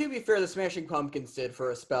 Yeah, to be fair, the Smashing Pumpkins did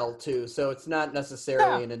for a spell too, so it's not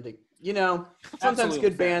necessarily sometimes Absolutely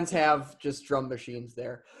good bands have just drum machines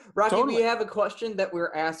there. Rocky, we have a question that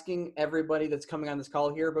we're asking everybody that's coming on this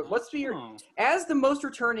call here, but what's been as the most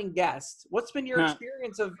returning guest, what's been your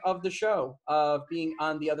experience of the show, of being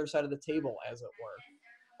on the other side of the table, as it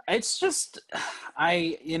were? It's just,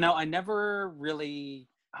 I never really,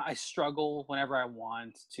 I struggle whenever I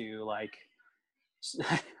want to like,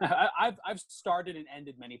 I've started and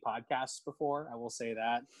ended many podcasts before. I will say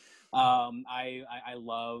that. I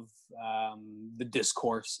love the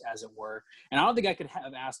discourse, as it were, and I don't think I could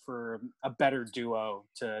have asked for a better duo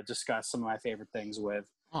to discuss some of my favorite things with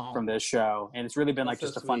from this show. And it's really been like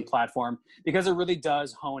just a fun platform because it really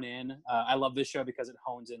does hone in. I love this show because it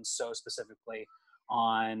hones in so specifically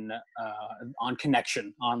on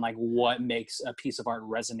connection, on like what makes a piece of art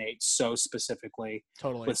resonate so specifically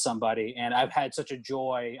with somebody. And I've had such a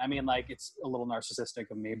joy. I mean, like, it's a little narcissistic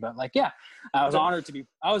of me, but like, I was honored to be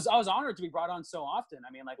brought on so often.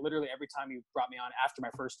 I mean, like, literally every time you brought me on after my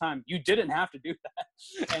first time, you didn't have to do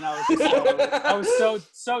that. And I was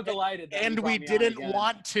so delighted that and we didn't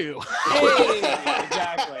want to. Hey,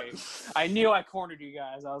 exactly. I knew I cornered you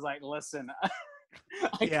guys. I was like, listen,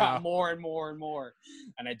 I got more and more and more,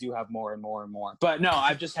 and I do have more and more and more. But no,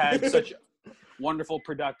 I've just had such wonderful,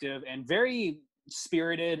 productive, and very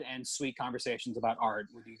spirited and sweet conversations about art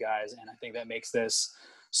with you guys, and I think that makes this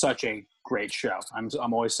such a great show.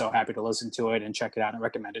 I'm always so happy to listen to it and check it out and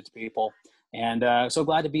recommend it to people, and so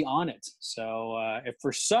glad to be on it. So if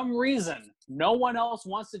for some reason no one else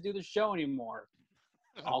wants to do the show anymore,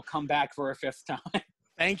 I'll come back for a fifth time.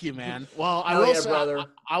 Thank you, man. Well, I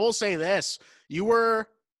will say this: you were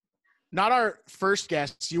not our first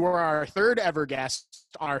guest. You were our third ever guest,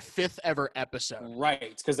 our fifth ever episode.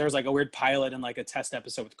 Right, because there was like a weird pilot and like a test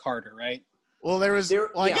episode with Carter, right? Well,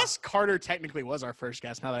 I guess Carter technically was our first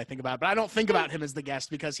guest now that I think about it, but I don't think about him as the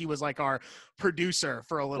guest because he was like our producer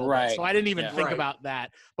for a little bit. So I didn't even think about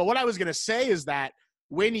that. But what I was going to say is that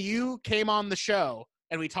when you came on the show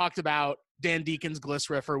and we talked about Dan Deacon's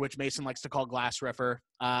Gliss Riffer, which Mason likes to call Glass Riffer.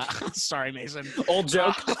 Sorry, Mason. Old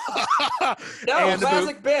joke. No,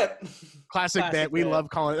 classic bit. Classic bit. We love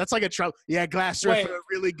calling it. That's like a trouble. Yeah, Glass Riffer,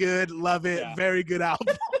 really good. Love it. Yeah. Very good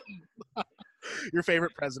album. Your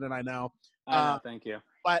favorite president, I know. Thank you.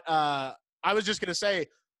 But I was just going to say,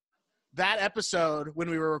 that episode, when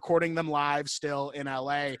we were recording them live still in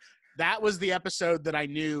LA, that was the episode that I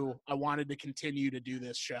knew I wanted to continue to do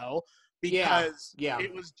this show because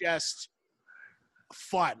it was just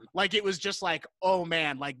fun. Like, it was just like, oh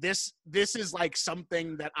man, like this is like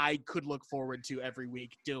something that I could look forward to every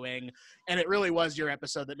week doing. And it really was your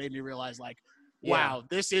episode that made me realize, like, wow,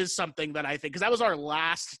 this is something that I think, because that was our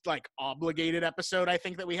last like obligated episode I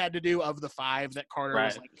think that we had to do of the 5 that Carter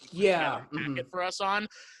was like packet for us on.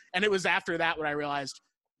 And it was after that when I realized,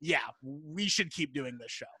 we should keep doing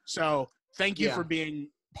this show. So thank you for being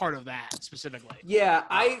part of that specifically.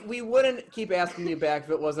 We wouldn't keep asking you back if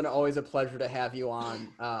it wasn't always a pleasure to have you on,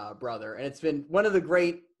 brother. And it's been one of the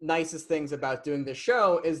great, nicest things about doing this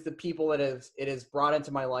show is the people that it has brought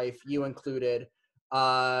into my life, you included.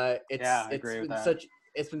 It's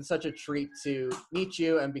been such a treat to meet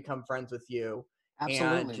you and become friends with you.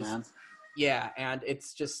 Absolutely, man. Yeah, and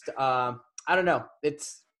it's just I don't know.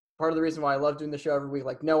 It's part of the reason why I love doing the show every week,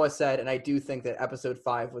 like Noah said, and I do think that episode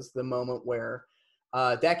 5 was the moment where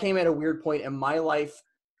that came at a weird point in my life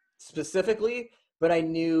specifically, but I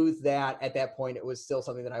knew that at that point it was still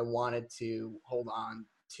something that I wanted to hold on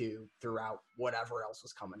to throughout whatever else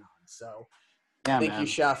was coming on. So thank you,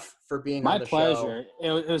 Chef, for being on the show. My pleasure.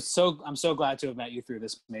 It was I'm so glad to have met you through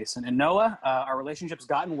this, Mason. And Noah, our relationship's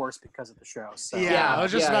gotten worse because of the show. So. I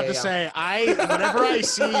was just about to say, whenever I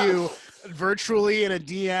see you virtually in a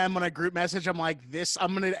DM on a group message, I'm like,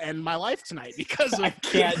 I'm going to end my life tonight because I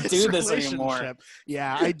can't do this anymore.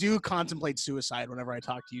 Yeah, I do contemplate suicide whenever I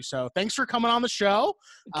talk to you. So thanks for coming on the show.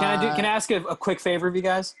 Can I ask a quick favor of you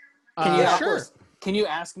guys? Sure. Can you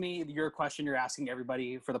ask me your question you're asking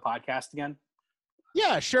everybody for the podcast again?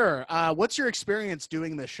 Yeah, sure. What's your experience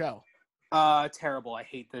doing this show? Terrible. I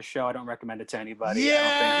hate this show. I don't recommend it to anybody. I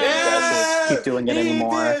don't think you guys should keep doing it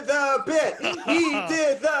anymore. He did the bit. He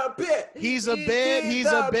did the bit. He's a bit. He's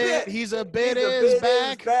a bit. He's a bit is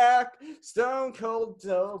back. Stone Cold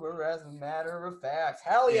Sober, as a matter of fact.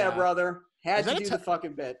 Hell yeah, brother. Had to do the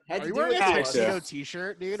fucking bit. Are you wearing a tuxedo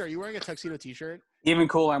t-shirt, dude? Are you wearing a tuxedo t-shirt? Even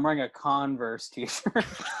cooler, I'm wearing a Converse t-shirt.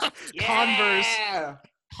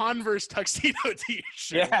 Converse tuxedo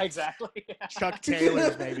t-shirt. Yeah, exactly. Chuck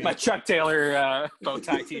Taylor's, baby. My Chuck Taylor bow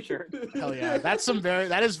tie t-shirt. Hell yeah. That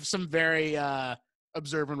is some very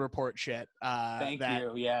observe and report shit. Thank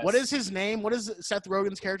you. Yes. What is his name? What is Seth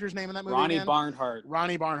Rogen's character's name in that movie? Ronnie again? Barnhart.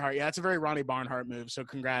 Ronnie Barnhart. Yeah, that's a very Ronnie Barnhart move. So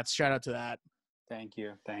congrats. Shout out to that. Thank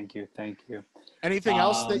you. Anything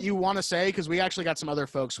else that you want to say? Because we actually got some other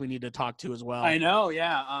folks we need to talk to as well. I know,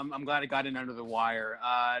 yeah. I'm glad I got in under the wire.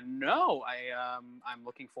 No, I'm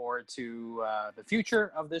looking forward to the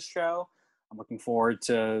future of this show. I'm looking forward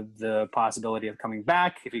to the possibility of coming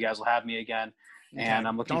back if you guys will have me again. Okay. And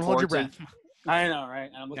I'm looking Don't forward hold your breath. I know,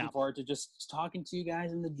 right? And I'm looking forward to just talking to you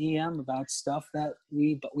guys in the DM about stuff that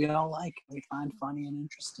we all like, we find funny and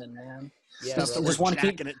interesting, man. Yeah, just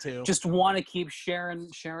want to keep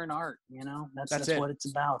sharing art. You know, that's what it's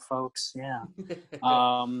about, folks. Yeah.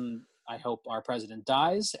 I hope our president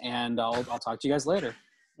dies, and I'll talk to you guys later.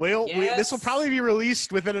 Well, this will probably be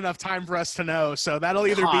released within enough time for us to know. So that'll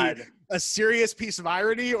either be a serious piece of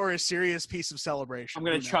irony or a serious piece of celebration. I'm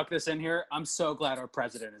going to chuck this in here. I'm so glad our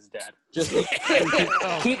president is dead. Just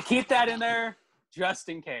keep that in there just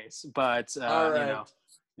in case. But, all right. You know,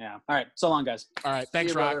 yeah. All right. So long, guys. All right.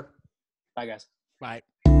 Thanks, Rock. Brother. Bye, guys. Bye.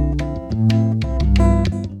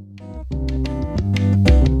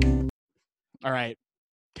 All right.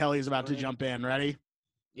 Kelly's about to jump in. Ready?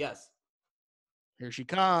 Yes. Here she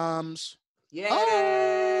comes. Yeah.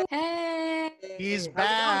 Oh! Hey. He's How's it going,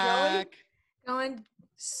 Kelly? back. Going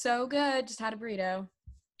so good. Just had a burrito.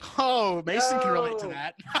 Oh, Mason can relate to Yo.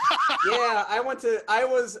 that. Yeah, I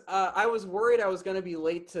was worried I was going to be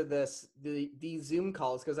late to the Zoom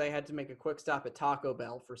calls because I had to make a quick stop at Taco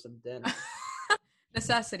Bell for some dinner.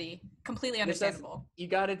 Necessity. Completely understandable. You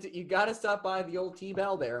got to stop by the old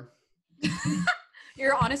T-Bell there.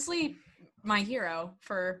 You're honestly my hero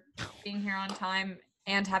for being here on time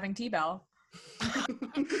and having T-Bell.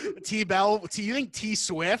 T-Bell. Do you think T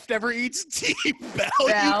Swift ever eats T-Bell, you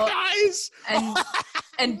Bell. guys?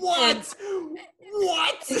 And What?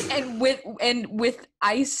 and with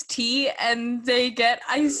iced tea, and they get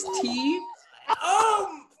iced tea.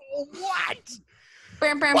 What?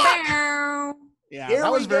 Bam, bam, What? bam. Yeah, Here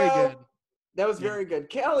that we was very go. good. That was Yeah. very good.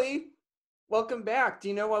 Kelly, welcome back. Do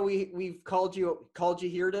you know why we've called you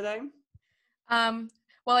here today? Well,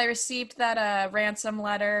 I received that ransom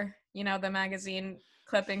letter, the magazine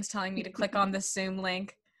clippings telling me to click on the Zoom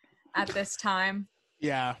link at this time.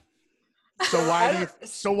 Yeah. So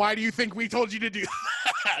why do you think we told you to do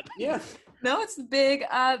that? Yeah. No, it's the big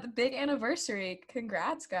anniversary.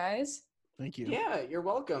 Congrats, guys. Thank you. Yeah, you're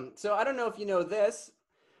welcome. So I don't know if you know this,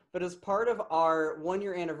 but as part of our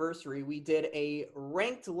 1-year anniversary, we did a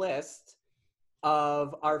ranked list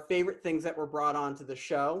of our favorite things that were brought onto the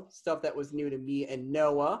show, stuff that was new to me and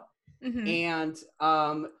Noah. Mhm. And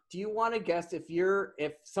do you want to guess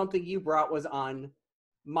if something you brought was on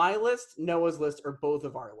my list, Noah's list, or both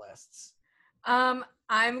of our lists?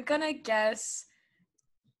 I'm gonna guess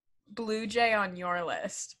Blue Jay on your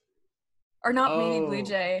list. Or not maybe Blue Oh.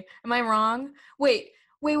 Jay. Am I wrong? Wait.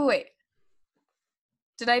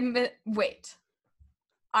 Did I wait.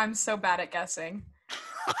 I'm so bad at guessing.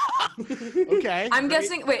 Okay. I'm great.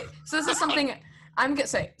 guessing so this is something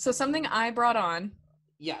so something I brought on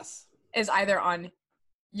Yes. is either on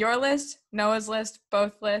your list, Noah's list,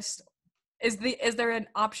 both lists. Is there an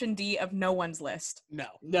option D of no one's list? No.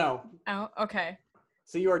 No. Oh, okay.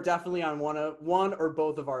 So you are definitely on one or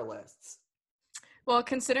both of our lists. Well,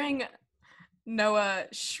 considering Noah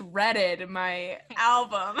shredded my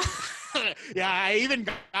album. Yeah, I even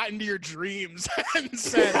got into your dreams and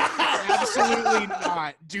said, absolutely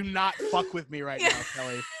not. Do not fuck with me right now,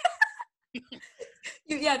 Kelly.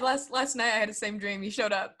 Last night I had the same dream. You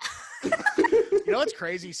showed up. You know what's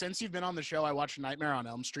crazy? Since you've been on the show, I watched Nightmare on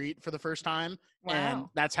Elm Street for the first time. And Wow.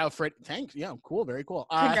 that's how thanks. Yeah, cool. Very cool.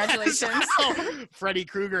 Congratulations. That's how Freddy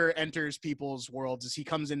Krueger enters people's worlds as he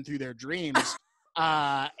comes in through their dreams.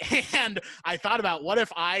 And I thought about what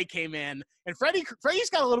if I came in and Freddy's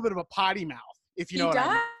got a little bit of a potty mouth, if you know He what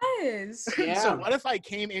I mean. does. Yeah. So what if I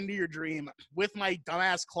came into your dream with my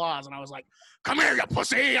dumbass claws and I was like, "Come here, you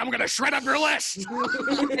pussy! I'm gonna shred up your list."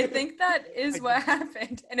 I think that is what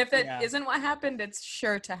happened. And if that Yeah. not what happened, it's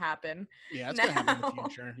sure to happen. Yeah, it's gonna happen in the Now.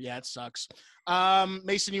 future. Yeah, it sucks.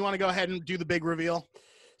 Mason, you want to go ahead and do the big reveal?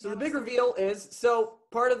 So the big reveal is,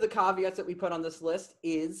 part of the caveats that we put on this list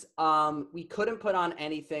is we couldn't put on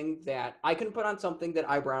anything that I couldn't put on something that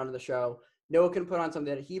I brought onto the show. Noah couldn't put on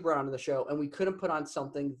something that he brought onto the show, and we couldn't put on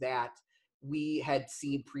something that we had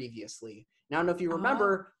seen previously. Now, I don't know if you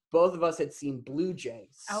remember, both of us had seen Blue Jay.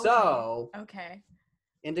 Okay. So Okay.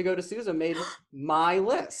 Indigo D'Souza made my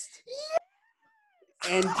list.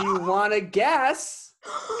 And do you want to guess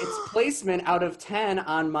its placement out of 10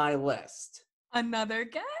 on my list? Another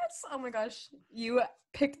guess? Oh my gosh. You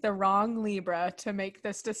picked the wrong Libra to make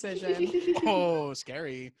this decision. Oh,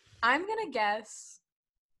 scary. I'm going to guess.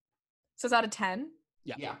 So it's out of 10?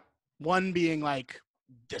 Yeah. 1 being like,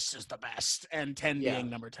 this is the best, and 10 Yeah. being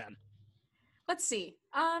number 10. Let's see.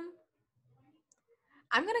 I'm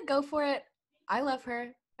going to go for it. I love her.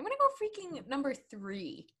 I'm going to go freaking number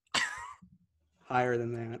 3. Higher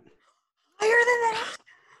than that. Higher than that?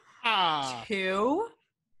 Ah, 2?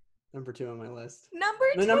 Number 2 on my list. Number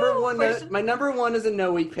 2. My number 1 is a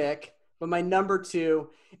Noe pick, but my number 2,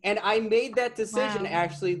 and I made that decision Wow.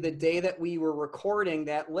 actually the day that we were recording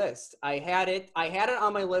that list. I had it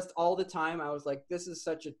on my list all the time. I was like, this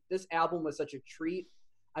album was such a treat.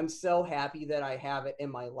 I'm so happy that I have it in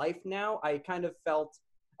my life now. I kind of felt,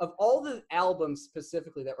 of all the albums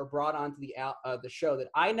specifically that were brought onto the show that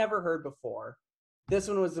I never heard before, this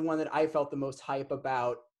one was the one that I felt the most hype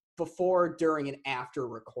about before, during, and after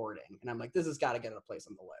recording. And I'm like, this has got to get a place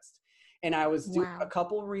on the list. And I was doing Wow. a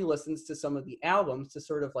couple re-listens to some of the albums to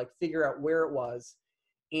sort of like figure out where it was.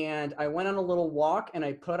 And I went on a little walk and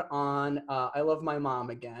I put on I Love My Mom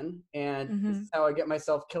again. And this is how I get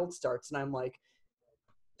myself killed starts. And I'm like,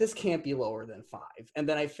 this can't be lower than 5. And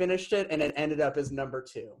then I finished it and it ended up as number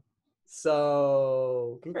 2.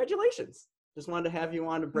 So congratulations. Just wanted to have you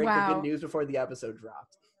on to break the Wow. good news before the episode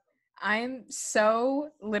dropped. I'm so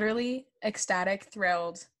literally ecstatic,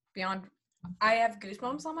 thrilled, beyond. I have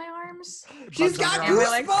goosebumps on my arms. She's got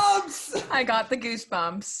goosebumps! I got the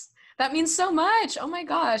goosebumps. That means so much. Oh my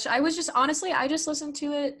gosh. I just listened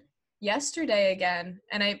to it yesterday again,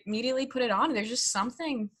 and I immediately put it on, and there's just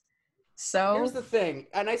something so. Here's the thing,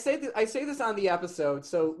 and I say this on the episode,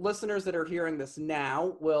 so listeners that are hearing this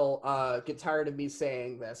now will get tired of me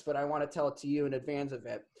saying this, but I want to tell it to you in advance of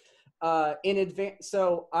it.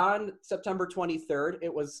 So on September 23rd,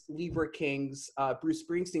 it was Libra King's Bruce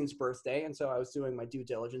Springsteen's birthday, and so I was doing my due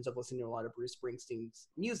diligence of listening to a lot of Bruce Springsteen's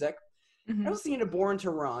music. Mhm. I was listening to Born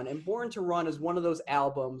to Run, and Born to Run is one of those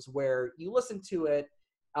albums where you listen to it,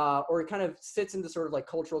 or it kind of sits into sort of like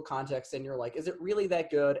cultural context, and you're like, is it really that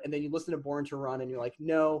good? And then you listen to Born to Run, and you're like,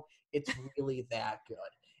 no, it's really that good.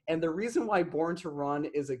 And the reason why Born to Run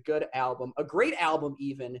is a good album, a great album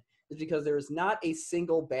even, is because there is not a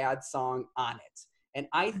single bad song on it. And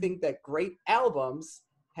I think that great albums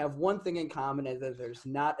have one thing in common, is that there's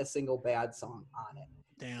not a single bad song on it.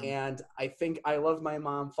 Damn. And I think I Love My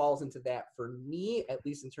Mom falls into that for me, at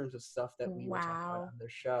least in terms of stuff that we were talking about on the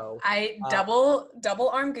show. I double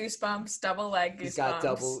arm goosebumps, double leg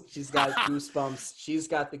goosebumps. She's got goosebumps. She's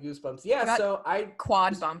got the goosebumps. Yeah, so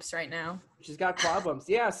quad bumps right now. She's got quad bumps.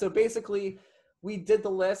 Yeah, so basically we did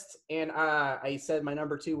the list, and I said my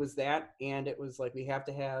number 2 was that, and it was like we have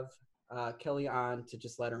to have Kelly on to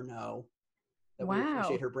just let her know that we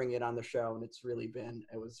appreciate her bringing it on the show, and it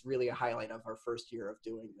was really a highlight of our first year of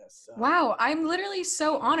doing this. So. Wow, I'm literally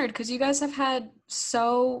so honored because you guys have had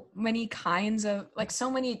so many kinds of, like, so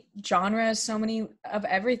many genres, so many of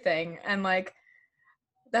everything, and like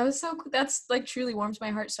that's like truly warms my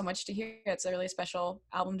heart so much to hear. It's a really special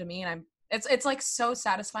album to me, and it's like so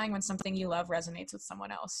satisfying when something you love resonates with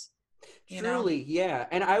someone else. Truly, yeah.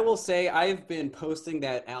 And I will say I've been posting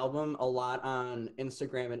that album a lot on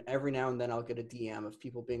Instagram, and every now and then I'll get a DM of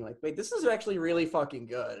people being like, wait, this is actually really fucking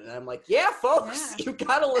good. And I'm like, yeah, folks, you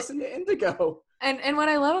gotta listen to Indigo. And what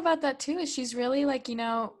I love about that too is she's really like,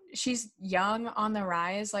 she's young, on the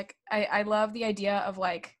rise. Like I love the idea of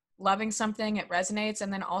like loving something, it resonates,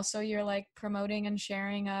 and then also you're like promoting and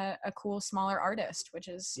sharing a cool smaller artist, which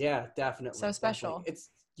is definitely so special.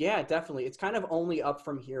 Definitely. It's kind of only up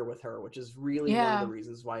from here with her, which is really one of the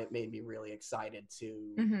reasons why it made me really excited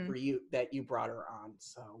for you that you brought her on.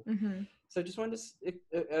 So, so just wanted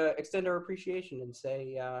to extend our appreciation and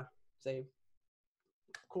say,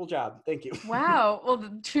 cool job. Thank you. Wow. Well,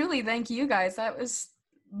 truly, thank you guys. That was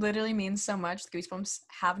literally means so much. The goosebumps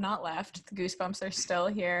have not left. The goosebumps are still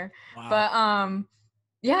here. Wow.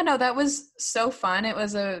 But that was so fun. It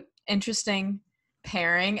was a interesting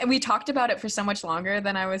pairing, and we talked about it for so much longer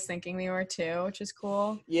than I was thinking we were too, which is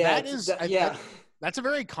cool. That's a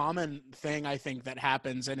very common thing, I think, that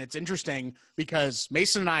happens, and it's interesting because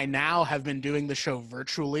Mason and I now have been doing the show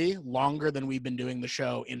virtually longer than we've been doing the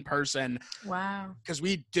show in person. Wow. Because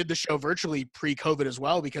we did the show virtually pre-COVID as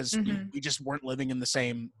well, because we just weren't living in the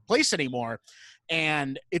same place anymore.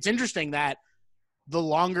 And it's interesting that the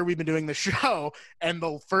longer we've been doing the show and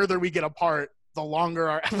the further we get apart, the longer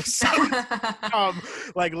our episodes come.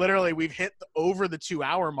 Like literally we've hit over the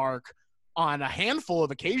 2-hour mark on a handful of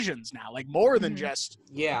occasions now, like more than just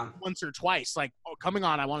once or twice, like coming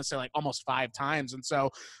on, I want to say like almost 5 times. And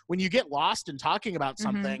so when you get lost in talking about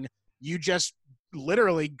something, you just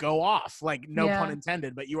literally go off, like no pun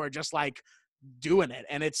intended, but you are just like doing it.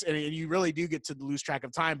 And you really do get to lose track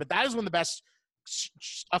of time, but that is when the best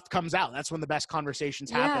stuff comes out. That's when the best conversations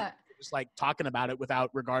happen. Just like talking about it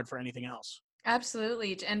without regard for anything else.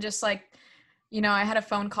 Absolutely. And just like, I had a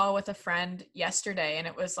phone call with a friend yesterday, and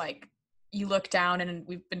it was like, you look down and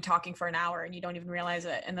we've been talking for an hour and you don't even realize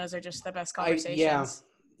it. And those are just the best conversations.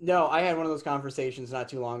 No, I had one of those conversations not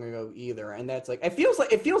too long ago either. And that's like, it feels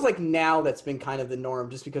like now that's been kind of the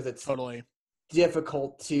norm, just because it's totally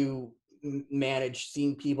difficult to manage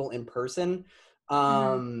seeing people in person.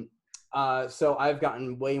 So I've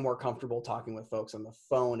gotten way more comfortable talking with folks on the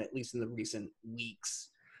phone, at least in the recent weeks.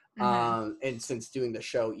 And since doing the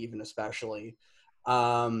show, even especially,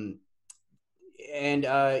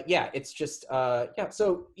 it's just,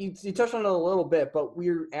 so you touched on it a little bit, but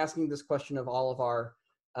we're asking this question of all of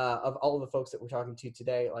the folks that we're talking to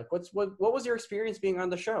today. Like, what was your experience being on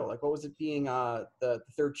the show? Like, what was it being, the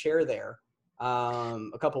third chair there,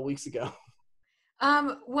 a couple weeks ago?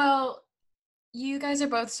 Well, you guys are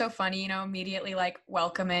both so funny, immediately like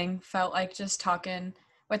welcoming, felt like just talking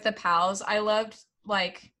with the pals. I loved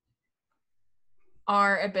like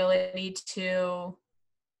our ability to,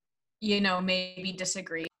 maybe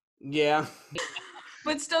disagree. Yeah.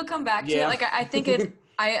 But still come back to it. Like, I think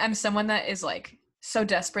I'm someone that is like so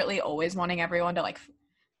desperately always wanting everyone to like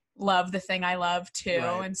love the thing I love too.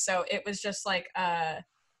 Right. And so it was just like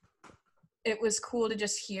it was cool to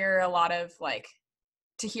just hear a lot of like,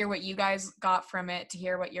 to hear what you guys got from it, to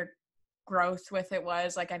hear what your growth with it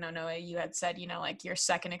was. Like, I know, Noah, you had said, you know, like your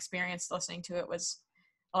second experience listening to it was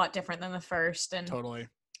a lot different than the first. And Totally.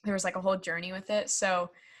 there was like a whole journey with it. So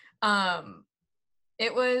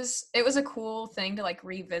it was a cool thing to like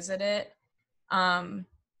revisit it. And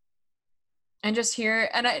just hear,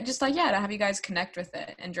 and I just like, yeah, to have you guys connect with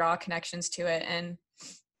it and draw connections to it. And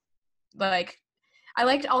like, I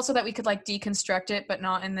liked also that we could like deconstruct it, but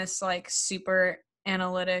not in this like super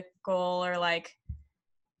analytical or like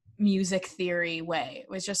music theory way. It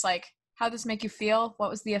was just like, how'd this make you feel? What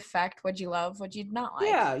was the effect? What'd you love? What'd you not like?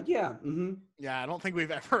 Yeah. Mm-hmm. Yeah, I don't think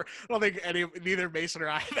neither Mason or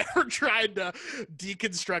I have ever tried to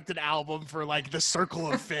deconstruct an album for like the Circle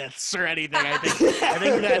of Fifths or anything. I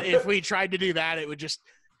think that if we tried to do that, it would just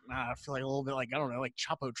I feel like a little bit like, I don't know, like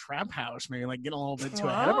Chapo Trap House, maybe like getting a little bit too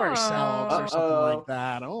ahead of ourselves or something like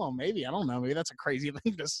that. Oh, maybe, I don't know. Maybe that's a crazy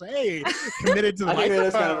thing to say. Committed to the I think that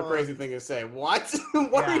is kind of a microphone. crazy thing to say. What?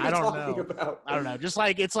 What are you talking about? I don't know. Just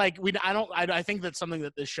like, it's like, I think that's something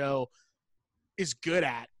that this show is good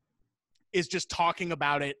at, is just talking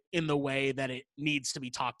about it in the way that it needs to be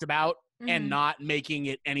talked about and not making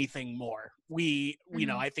it anything more. You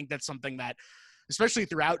know, I think that's something that, especially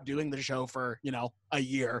throughout doing the show for, you know, a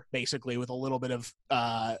year, basically, with a little bit of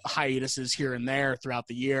hiatuses here and there throughout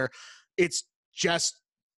the year, it's just,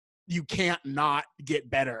 you can't not get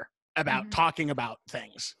better about talking about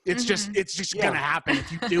things. It's just going to happen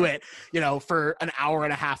if you do it, you know, for an hour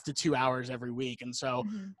and a half to 2 hours every week. And so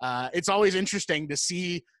it's always interesting to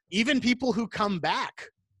see even people who come back.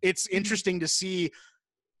 It's interesting to see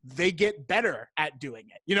they get better at doing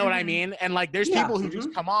it. You know what I mean? And like, there's people who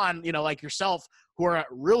just come on, you know, like yourself, who are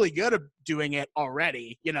really good at doing it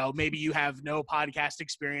already. You know, maybe you have no podcast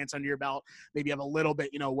experience under your belt. Maybe you have a little bit,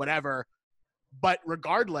 you know, whatever. But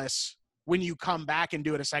regardless, when you come back and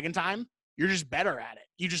do it a second time, you're just better at it.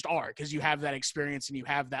 You just are, because you have that experience and you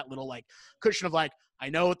have that little like cushion of like, I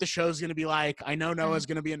know what the show's going to be like. I know Noah's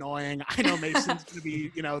going to be annoying. I know Mason's going to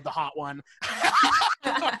be, you know, the hot one.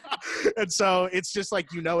 And so it's just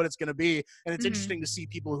like, you know what it's going to be. And it's interesting to see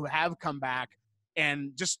people who have come back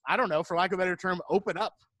and just, I don't know, for lack of a better term, open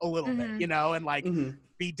up a little bit, you know, and like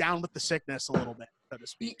be down with the sickness a little bit, so to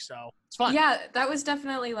speak. So it's fun. Yeah, that was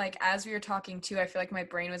definitely like, as we were talking too, I feel like my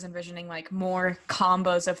brain was envisioning like more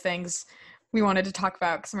combos of things we wanted to talk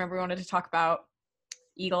about. Because remember, we wanted to talk about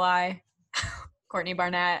Eagle Eye, Courtney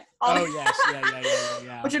Barnett. Oh, yes.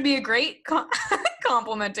 Yeah. Which would be a great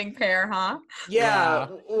complimenting pair, huh? Yeah.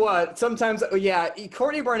 What? Sometimes,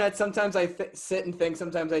 Courtney Barnett, sometimes I sit and think,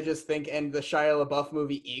 sometimes I just think, and the Shia LaBeouf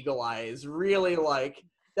movie Eagle Eye is really like,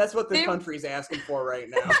 that's what the country's asking for right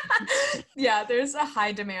now. Yeah, there's a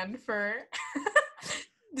high demand for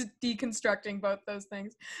deconstructing both those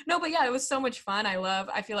things. No, but yeah, it was so much fun.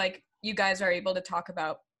 I feel like you guys are able to talk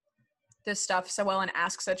about this stuff so well and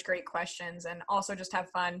ask such great questions and also just have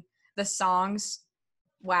fun. The songs,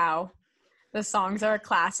 wow. The songs are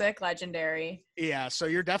classic, legendary. Yeah, so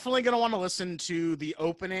you're definitely going to want to listen to the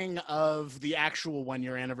opening of the actual 1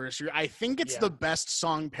 year anniversary. I think it's the best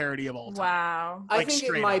song parody of all time. Wow. I think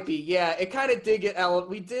it might be. Yeah, it kind of did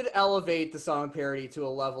we did elevate the song parody to a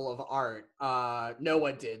level of art.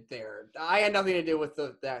 Noah did there. I had nothing to do with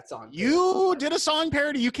that song. You did a song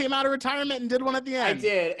parody. You came out of retirement and did one at the end. I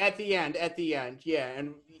did, at the end. Yeah,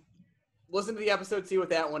 and listen to the episode, see what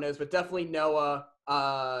that one is, but definitely Noah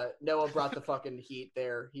brought the fucking heat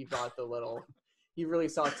there. He brought he really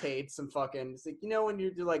sauteed some fucking, it's like, you know, when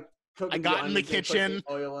you're like cooking. I got in the kitchen,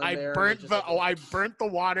 I burnt the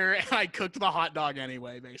water, and I cooked the hot dog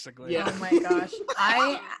anyway, basically. Yeah. Oh my gosh.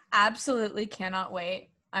 I absolutely cannot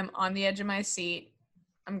wait. I'm on the edge of my seat.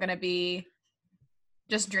 I'm going to be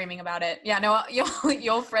just dreaming about it. Yeah, no,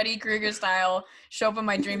 you'll Freddy Krueger style show up in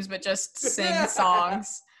my dreams, but just sing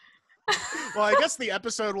songs. Well, I guess the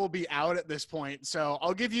episode will be out at this point, so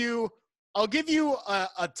I'll give you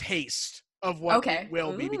a taste of what it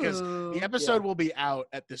will be, because the episode will be out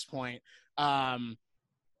at this point.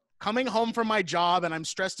 Coming home from my job, and I'm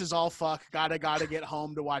stressed as all fuck. Gotta get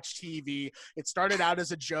home to watch TV. It started out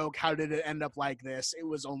as a joke. How did it end up like this? It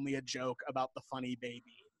was only a joke about the funny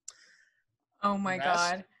baby. Oh my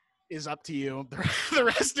god. Is up to you. The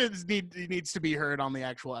rest needs to be heard on the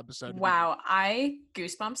actual episode. Wow, I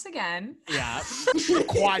goosebumps again. Yeah,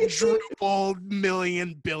 quadruple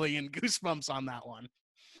million billion goosebumps on that one.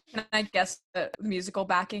 Can I guess the musical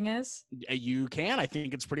backing is? You can. I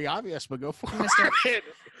think it's pretty obvious, but go for it.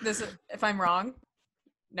 If I'm wrong,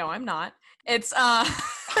 no, I'm not. It's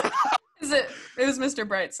It was Mr.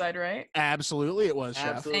 Brightside, right? Absolutely, it was,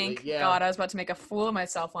 Chef. Absolutely. Thank yeah. God, I was about to make a fool of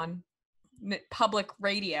myself on public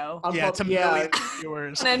radio. Yeah, it's a million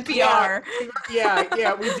viewers. On NPR.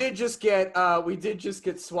 Yeah. We did just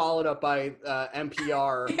get swallowed up by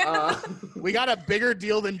NPR. We got a bigger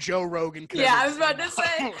deal than Joe Rogan. Yeah, I was about to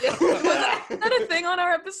say. Was that a thing on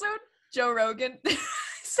our episode? Joe Rogan.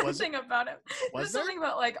 Something about it. There's something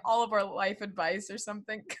about like all of our life advice or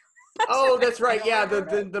something. That's right. Yeah,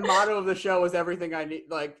 the motto of the show is everything I need.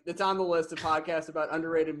 Like, it's on the list of podcasts about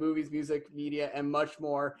underrated movies, music, media, and much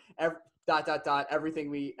more. Everything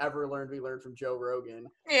we ever learned, we learned from Joe Rogan.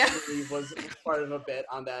 Yeah, he was part of a bit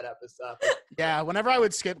on that episode. Yeah, whenever I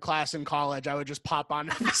would skip class in college, I would just pop on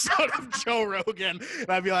an episode of Joe Rogan, and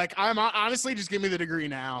I'd be like, "I'm honestly just give me the degree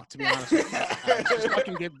now." To be honest, with you. Just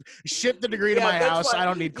fucking ship the degree to my house. I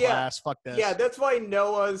don't need class. Fuck this. Yeah, that's why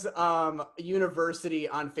Noah's university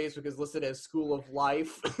on Facebook is listed as School of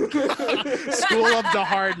Life. School of the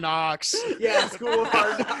Hard Knocks. Yeah, School of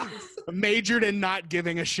Hard Knocks. Majored in not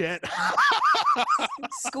giving a shit.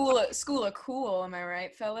 School of cool, am I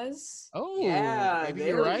right, fellas? Oh, yeah, maybe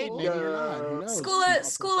you're right. Maybe you're not. Who knows?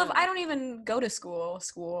 School of I don't even go to school.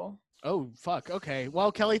 Oh, fuck. Okay.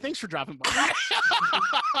 Well, Kelly, thanks for dropping by.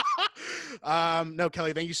 No,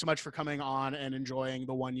 Kelly, thank you so much for coming on and enjoying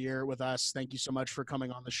the 1 year with us. Thank you so much for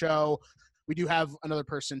coming on the show. We do have another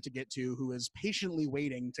person to get to who is patiently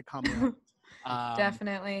waiting to come in.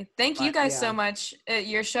 Definitely. Thank you guys so much.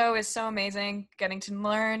 Your show is so amazing. Getting to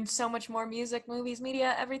learn so much more music, movies,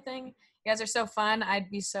 media, everything. You guys are so fun.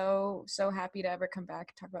 I'd be so happy to ever come back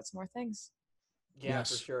and talk about some more things. Yeah,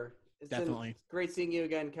 yes, for sure. It's definitely great seeing you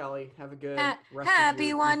again, Kelly. Have a good rest happy of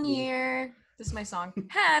your 1 year. This is my song.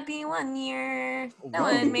 Happy 1 year.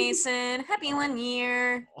 Noah and Mason. Happy 1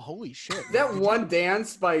 year. Holy shit. Is that One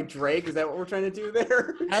Dance by Drake? Is that what we're trying to do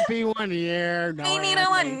there? Happy 1 year. I need a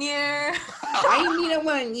 1 year. I need a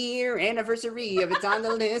 1 year anniversary of It's on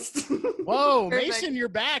the List. Whoa, Mason, you're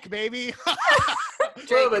back, baby.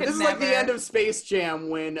 But this is like the end of Space Jam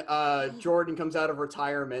when Jordan comes out of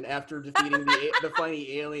retirement after defeating the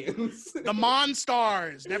funny aliens. The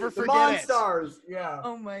Monstars. Never forget it. The Monstars, yeah.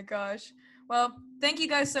 Oh my gosh. Well, thank you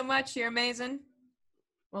guys so much. You're amazing.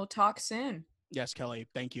 We'll talk soon. Yes, Kelly.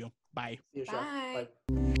 Thank you. Bye. See you, Chef. Bye.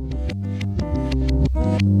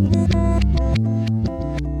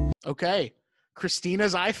 Okay.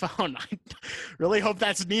 Christina's iPhone. I really hope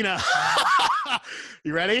that's Nina.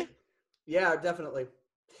 You ready? Yeah, definitely.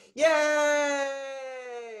 Yay!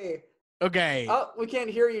 Okay. Oh, we can't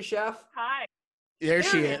hear you, Chef. Hi. There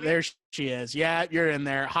she is. There she is. Yeah, you're in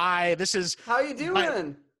there. Hi, this is. How you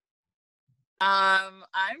doing? I'm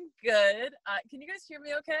good. Can you guys hear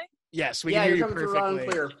me okay? Yes, we can hear you coming through loud and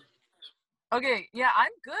perfectly. clear. Okay, yeah,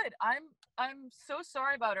 I'm good. I'm so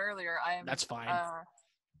sorry about earlier. That's fine.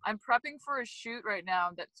 I'm prepping for a shoot right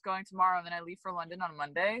now that's going tomorrow, and then I leave for London on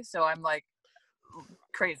Monday. So I'm like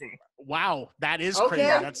crazy. Wow, that is Okay. crazy.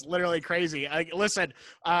 That's literally crazy. Listen,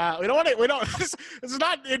 we don't. This is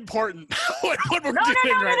not important. what we're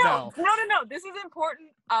doing right now. No. This is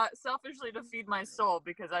important. Selfishly to feed my soul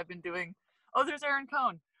because I've been doing. Oh, there's Aaron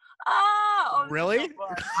Cohn. Oh, really? So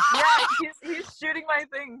yeah, he's shooting my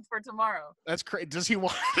thing for tomorrow. That's crazy. Does he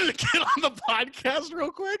want to get on the podcast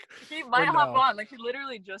real quick? He might Or hop no? on. Like he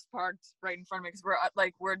literally just parked right in front of me because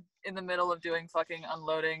we're in the middle of doing fucking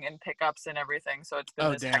unloading and pickups and everything. So it's been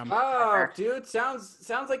Oh, this damn. hectic Oh, nightmare. dude,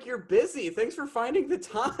 sounds like you're busy. Thanks for finding the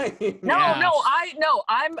time. Yeah.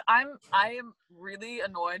 I am really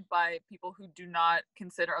annoyed by people who do not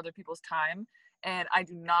consider other people's time, and I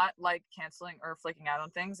do not like canceling or flaking out on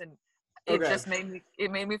things, and it just made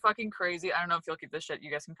me fucking crazy. I don't know if you'll keep this shit, you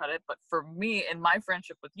guys can cut it, but for me and my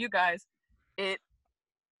friendship with you guys, it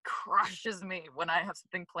crushes me when I have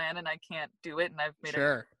something planned and I can't do it, and I've made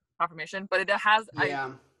a confirmation, but it has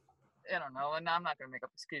Yeah. I don't know, and I'm not gonna make up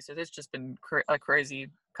excuses. It's just been a crazy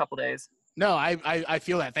couple days. No, I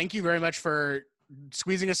feel that. Thank you very much for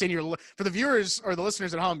squeezing us in. For the viewers or the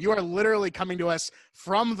listeners at home, you are literally coming to us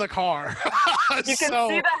from the car. You can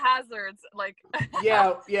see the hazards, like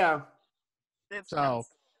Yeah. it's So nuts.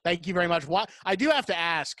 thank you very much. I do have to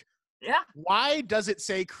ask, Yeah. why does it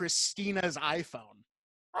say Christina's iPhone?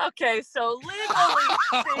 Okay, so legally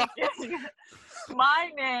speaking,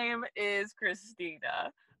 my name is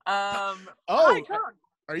Christina. Hi, Cohen.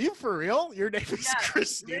 Are you for real? Your name is Yeah,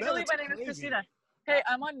 Christina? legally, That's my name is crazy. Christina. Hey,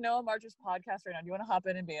 I'm on Noah March's podcast right now. Do you want to hop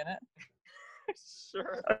in and be in it?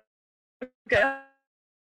 Sure. Okay.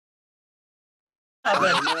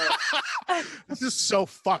 This is so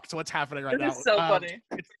fucked what's happening right now. This is so funny.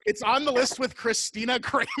 It's on the list with Christina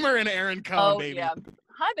Kramer and Aaron Cohn, Oh, baby. yeah.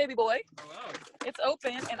 Hi, baby boy. Hello. It's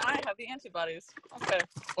open, and I have the antibodies. Okay.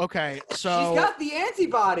 Okay, She's so got the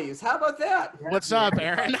antibodies. How about that? what's up,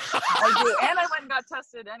 Aaron? I do, and I went and got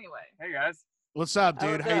tested anyway. Hey guys. What's up, How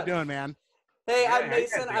dude? about How you that? doing, man? Hey, Hey, I'm how you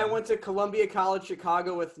Mason. guys I doing? went to Columbia College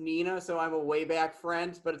Chicago with Nina, so I'm a way back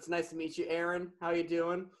friend, but it's nice to meet you, Aaron. How you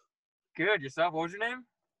doing? Good. Yourself? What was your name?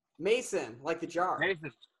 Mason, like the jar.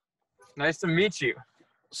 Nathan. Nice to meet you.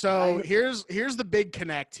 So here's the big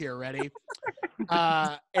connect here. Ready?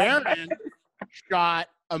 Aaron shot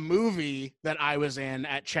a movie that I was in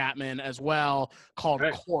at Chapman as well called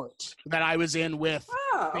Right. Court that I was in with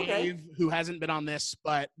Ah, okay. Fave, who hasn't been on this,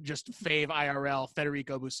 but just Fave IRL,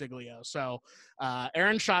 Federico Busiglio. So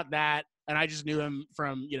Aaron shot that, and I just knew him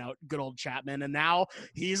from, good old Chapman, and now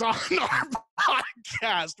he's on our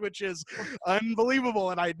podcast, which is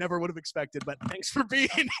unbelievable, and I never would have expected, but thanks for being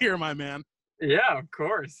here, my man. Yeah, of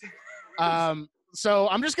course. So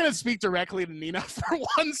I'm just going to speak directly to Nina for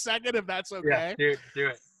 1 second, if that's okay. Yeah, do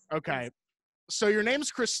it. Okay. So your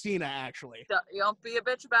name's Christina, actually. You don't be a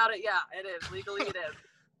bitch about it. Yeah, it is. Legally, it is.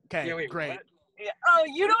 Okay, Yeah, wait, great. what? Yeah. Oh,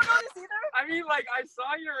 you don't know this either? I mean, like, I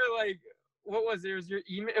saw your, like, what was it? It was your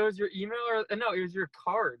email. It was your email, or no? It was your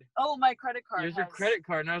card. Oh, my credit card. It was your has- credit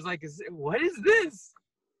card, and I was like, what is this?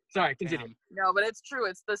 Sorry, continue. Damn. No, but it's true.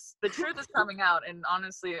 It's this. The truth is coming out, and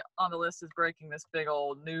honestly, on the list is breaking this big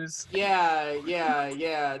old news. Yeah.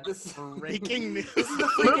 This Breaking news. This is the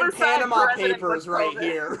Move freaking aside, Panama President Papers right COVID.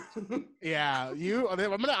 here. Yeah,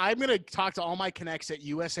 I'm gonna talk to all my connects at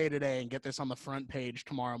USA Today and get this on the front page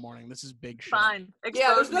tomorrow morning. This is big shit. Fine.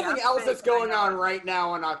 Yeah, there's Expose me. nothing I'm else fake, that's I going know. on right now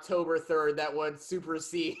on October 3rd that would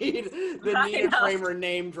supersede the I Nina know. Kramer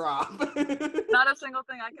name drop. Not a single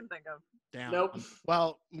thing I can think of. Damn. Nope.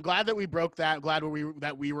 Well, I'm glad that we broke that. Glad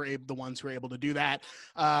that we were the ones who were able to do that.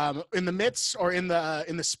 In the midst or in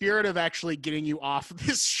the spirit of actually getting you off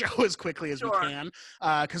this show as quickly as Sure. we can,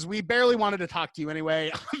 because we barely wanted to talk to you anyway.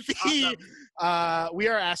 We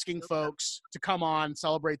are asking folks to come on,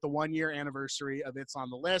 celebrate the 1-year anniversary of It's on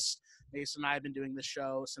the List. Mason and I have been doing this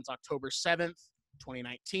show since October 7th,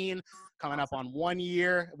 2019. Coming up on 1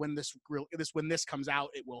 year. When this comes out,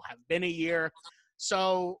 it will have been a year.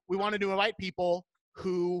 So we wanted to invite people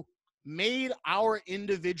who made our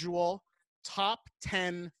individual top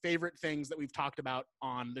 10 favorite things that we've talked about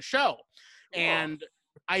on the show. Cool. And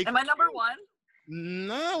Am I number one?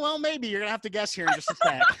 No, well, maybe you're gonna have to guess here in just a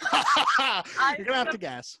sec. You're gonna have to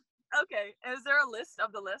guess. Okay. Is there a list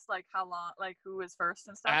of the list, like how long, like who was first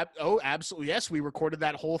and stuff? Absolutely. Yes, we recorded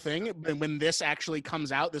that whole thing. And when this actually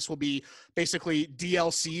comes out, this will be basically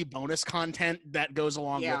DLC bonus content that goes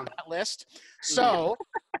along Yeah. with that list. So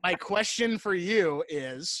my question for you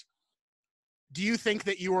is, do you think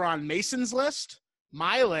that you were on Mason's list,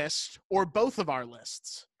 my list, or both of our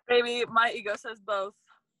lists? Baby, my ego says both.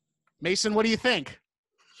 Mason, what do you think?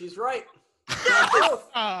 She's right. She's on both.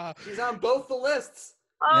 Uh, She's on both the lists.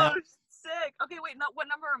 Oh, sick. Okay, wait. No, what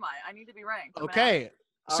number am I? I need to be ranked. I'm gonna okay.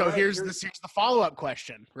 All So right, here's you're- the follow-up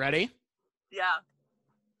question. Ready? ask- Yeah.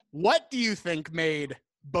 What do you think made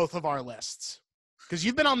both of our lists? Because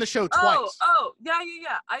you've been on the show twice. Oh,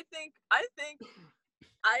 yeah. I think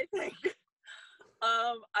I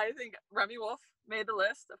think Remy Wolf made the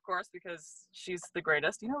list, of course, because she's the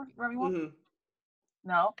greatest. You know Remy Wolf? Mhm.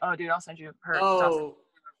 No? Oh, dude, I'll send you her. Oh,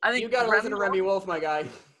 I think you gotta listen to Remy Wolf, my guy.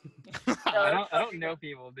 I don't know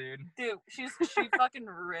people, dude. Dude, she fucking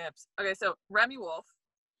rips. Okay, so Remy Wolf,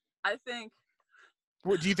 I think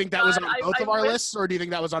Do you think that was on I- both I of our wish- lists, or do you think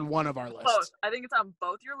that was on one of our lists? both. I think it's on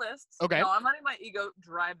both your lists. Okay. No, I'm letting my ego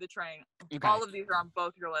drive the train. Okay. All of these are on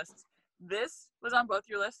both your lists. This was on both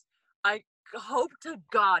your lists. I hope to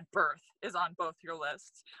God Birth is on both your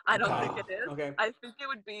lists. I don't think it is. Okay. I think it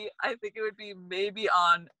would be maybe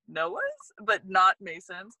on Noah's, but not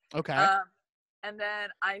Mason's. Okay. And then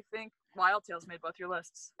I think Wild Tales made both your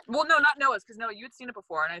lists. Well, no, not Noah's, because Noah, you'd seen it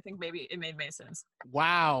before, and I think maybe it made Mason's.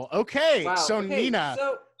 Wow. Okay. Wow. So okay, Nina,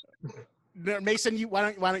 So Mason,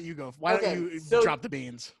 why don't you go? Why Okay, don't you so- drop the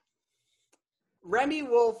beans? Remy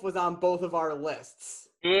Wolf was on both of our lists.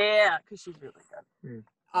 Yeah, because she's really good.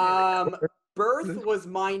 Birth was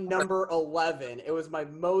my number 11. It was my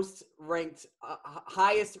most ranked,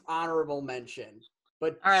 highest honorable mention,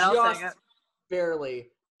 but All right, I'll just take it. barely.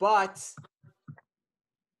 But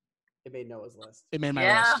it made Noah's list. It made my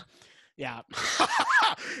Yeah. list. Yeah.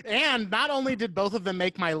 And not only did both of them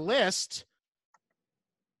make my list,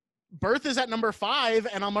 Birth is at number 5,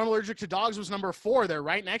 and I'm Allergic to Dogs was number 4. They're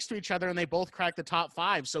right next to each other, and they both cracked the top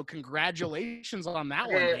 5. So congratulations on that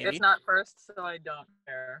one, Okay, baby. it's not first, so I don't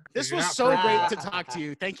care. This You're was not so first. great to talk to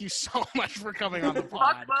you. Thank you so much for coming on the Fuck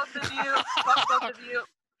pod. both of you. Fuck both of you.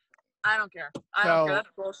 I don't care. I don't care. That's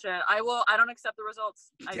bullshit. I don't accept the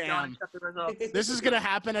results. I don't accept the results. This is gonna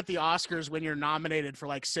happen at the Oscars when you're nominated for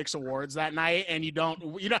like 6 awards that night, and you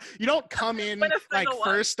don't come in like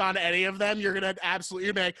first on any of them. You're gonna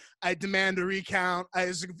absolutely be like, I demand a recount.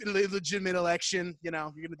 It's a legitimate election. You're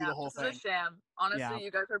gonna do the whole thing. This is a sham. Honestly,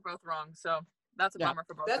 you guys are both wrong. So. That's a bummer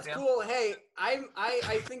for both of you. That's cool. Hey,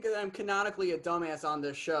 I think that I'm canonically a dumbass on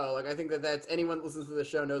this show. Like, I think that's anyone that listens to the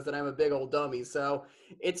show knows that I'm a big old dummy. So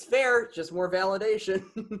it's fair, just more validation.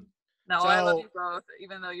 No, I love you both.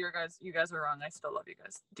 Even though you guys are wrong, I still love you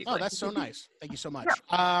guys deeply. Oh, that's so nice. Thank you so much.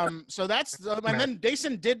 Yeah. So that's and then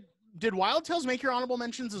Dason did Wild Tales make your honorable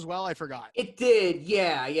mentions as well? I forgot. It did,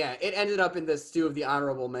 yeah. It ended up in the stew of the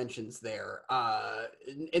honorable mentions there,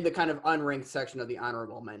 in the kind of unranked section of the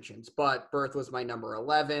honorable mentions. But Birth was my number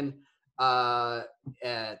 11. Yeah,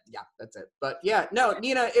 that's it. But yeah, no,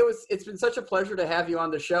 Nina, it's been such a pleasure to have you on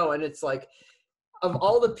the show, and it's like, of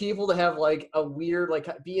all the people to have like a weird, like,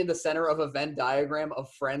 be in the center of a Venn diagram of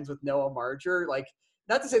friends with Noah Marger, like,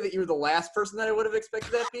 not to say that you were the last person that I would have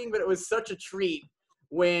expected that being, but it was such a treat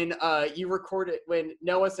when you recorded, when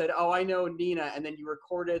Noah said, oh, I know Nina, and then you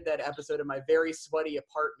recorded that episode in my very sweaty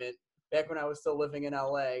apartment back when I was still living in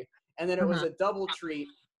LA. And then it was a double treat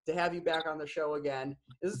to have you back on the show again.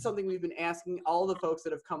 This is something we've been asking all the folks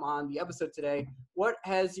that have come on the episode today. What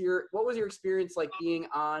was your experience like being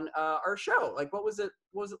on our show? Like, what was it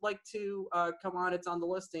like to come on It's on the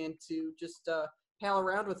List and to just pal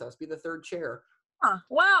around with us, be the third chair?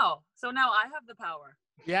 Wow. So now I have the power.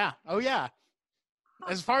 Yeah. Oh, yeah.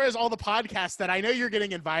 As far as all the podcasts that I know you're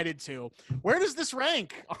getting invited to, where does this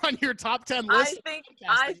rank on your top 10 list?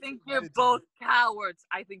 I think you're both cowards.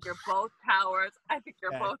 I think you're both cowards. I think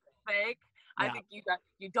you're both fake. Yeah. I think you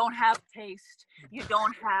don't have taste. You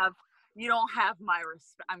don't have my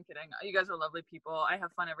respect. I'm kidding. You guys are lovely people. I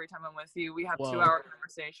have fun every time I'm with you. We have 2-hour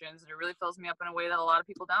conversations, and it really fills me up in a way that a lot of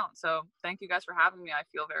people don't. So thank you guys for having me. I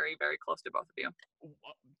feel very, very close to both of you.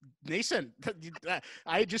 Nason,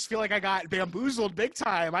 I just feel like I got bamboozled big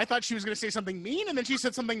time. I thought she was going to say something mean, and then she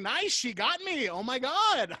said something nice. She got me. Oh my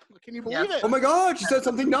God. Can you believe it? Oh my God. She said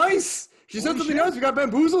something nice. She said something nice. We got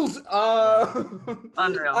bamboozled.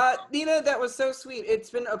 Unreal. Nina, that was so sweet.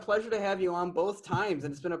 It's been a pleasure to have you on both times,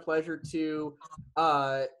 and it's been a pleasure to,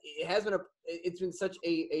 it's been such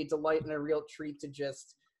a delight and a real treat to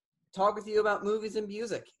just talk with you about movies and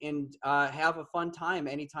music and have a fun time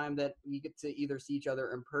anytime that we get to either see each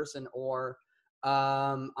other in person or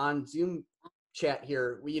on Zoom chat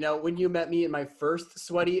here. You know, when you met me in my first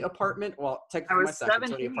sweaty apartment, well, technically my second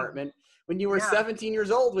sweaty apartment, when you were 17 years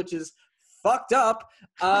old, which is fucked up.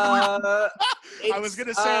 I was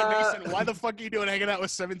gonna say, Mason, why the fuck are you doing hanging out with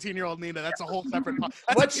 17-year-old Nina? That's a whole separate.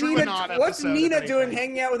 What's Nina doing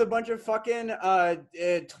hanging out with a bunch of fucking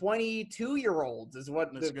 22-year-olds? Is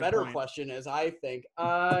what the better question is, I think.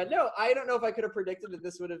 No, I don't know if I could have predicted that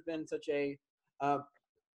this would have been such a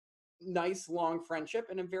nice long friendship,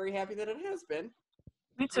 and I'm very happy that it has been.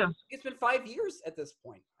 Me too. It's been 5 years at this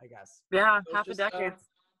point, I guess. Yeah, half a decade.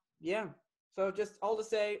 Yeah. So just all to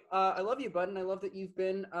say, I love you, bud, and I love that you've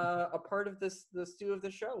been a part of the stew of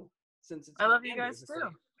the show since it's. I love you guys too.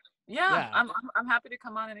 Yeah, I'm happy to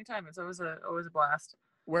come on anytime. It's always a blast.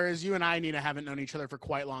 Whereas you and I, Nina, haven't known each other for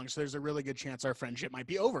quite long, so there's a really good chance our friendship might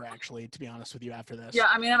be over. Actually, to be honest with you, after this. Yeah,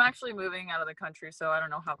 I mean, I'm actually moving out of the country, so I don't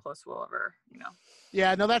know how close we'll ever,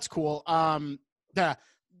 Yeah, no, that's cool.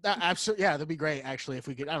 Absolutely, yeah, that'd be great. Actually, if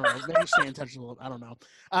we could, I don't know, maybe stay in touch a little. I don't know.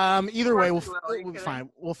 Either way, we'll be fine.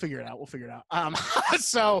 We'll figure it out.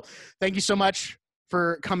 So, thank you so much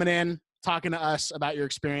for coming in, talking to us about your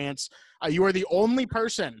experience. You are the only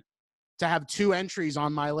person to have 2 entries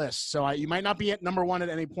on my list, so you might not be at number 1 at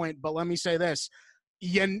any point. But let me say this: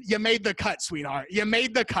 you made the cut, sweetheart. You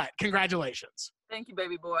made the cut. Congratulations. Thank you,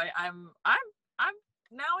 baby boy. I'm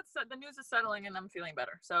now the news is settling and I'm feeling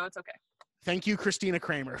better, so it's okay. Thank you, Christina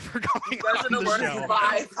Kramer, for coming on the show.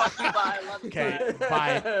 Bye. Fuck you, bye. Love you. Okay,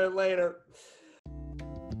 bye. Later.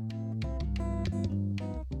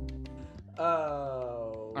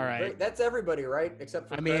 Oh. All right. Great. That's everybody, right? Except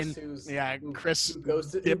for Chris, Chris who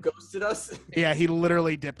ghosted us. Yeah, he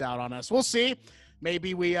literally dipped out on us. We'll see.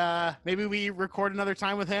 Maybe we record another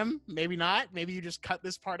time with him. Maybe not. Maybe you just cut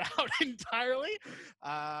this part out entirely.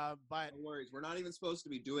 But no worries. We're not even supposed to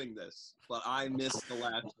be doing this, but I missed the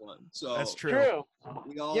last one. So that's true.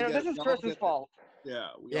 We all this is Chris's fault. Yeah.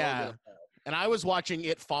 Yeah. And I was watching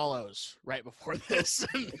It Follows right before this,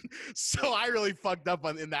 so I really fucked up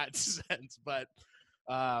in that sense. But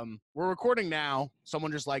we're recording now.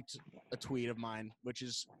 Someone just liked a tweet of mine, which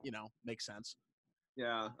is, makes sense.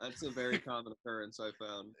 Yeah, that's a very common occurrence I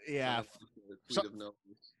found. Yeah.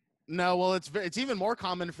 No, well, it's even more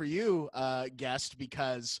common for you, guest,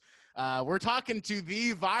 because we're talking to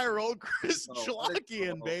the viral Chris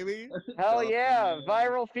Chalkian, baby. Hell yeah,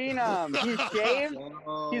 viral phenom. He's shaved.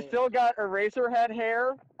 He's still got eraser head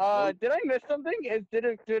hair. Did I miss something?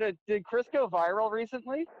 Did Chris go viral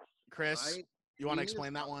recently? Chris, you want to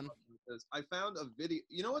explain that one? I found a video.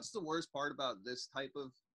 You know what's the worst part about this type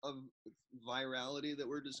of virality that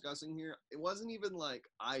we're discussing here? It wasn't even like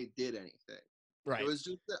I did anything. Right. It was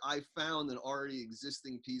just that I found an already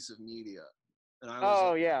existing piece of media. And I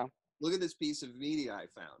was yeah. Look at this piece of media I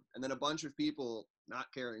found. And then a bunch of people, not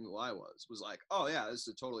caring who I was like, oh yeah, this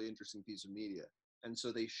is a totally interesting piece of media. And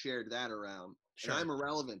so they shared that around. Sure. And I'm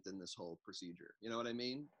irrelevant in this whole procedure. You know what I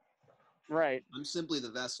mean? Right. I'm simply the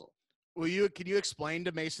vessel. Can you explain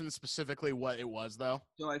to Mason specifically what it was, though?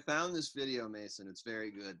 So I found this video, Mason. It's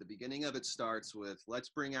very good. The beginning of it starts with, let's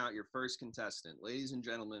bring out your first contestant. Ladies and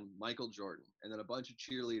gentlemen, Michael Jordan. And then a bunch of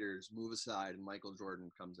cheerleaders move aside and Michael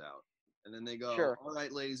Jordan comes out. And then they go, sure. All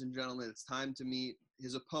right, ladies and gentlemen, it's time to meet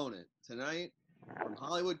his opponent. Tonight, from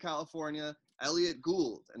Hollywood, California, Elliot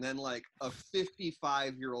Gould. And then like a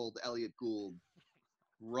 55-year-old Elliot Gould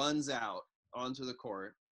runs out onto the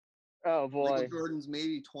court. Oh boy. Michael Jordan's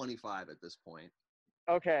maybe 25 at this point.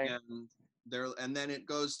 Okay. And then it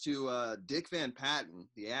goes to Dick Van Patten,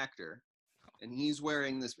 the actor, and he's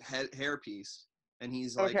wearing this hairpiece, and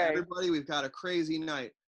he's like, Everybody, we've got a crazy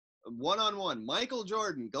night. One-on-one, Michael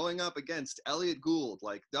Jordan going up against Elliot Gould,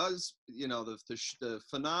 like does, the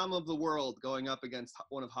phenom of the world going up against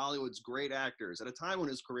one of Hollywood's great actors at a time when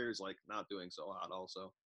his career is like not doing so hot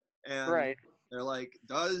also. And right. They're like,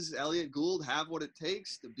 does Elliot Gould have what it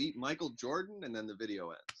takes to beat Michael Jordan? And then the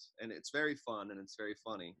video ends. And it's very fun and it's very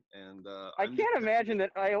funny. And I can't imagine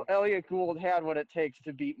that Elliot Gould had what it takes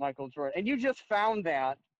to beat Michael Jordan. And you just found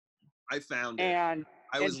that. I found it. And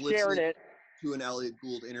I was shared listening it. to an Elliot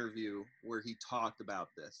Gould interview where he talked about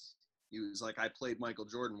this. He was like, I played Michael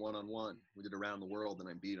Jordan one-on-one. We did Around the World and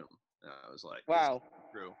I beat him. And I was like, wow.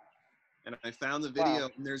 True. And I found the video.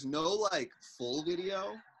 And there's no like full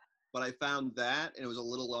video. But I found that, and it was a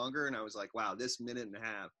little longer, and I was like, wow, this minute and a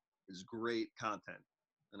half is great content.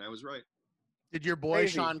 And I was right. Did your boy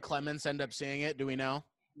Sean Clements end up seeing it? Do we know?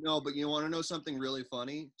 No, but you want to know something really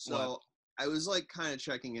funny? So what? I was like kind of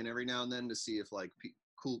checking in every now and then to see if like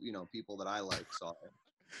cool, people that I like saw it.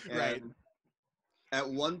 And right. At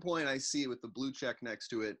one point I see with the blue check next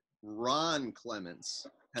to it, Ron Clements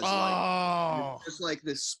has just like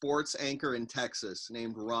this sports anchor in Texas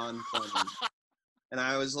named Ron Clements. And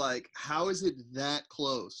I was like, how is it that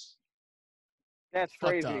close? That's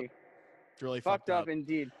crazy. It's really fucked up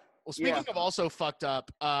indeed. Well, speaking of also fucked up,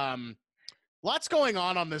 lots going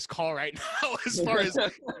on this call right now as far as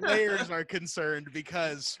layers are concerned,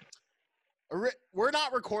 because we're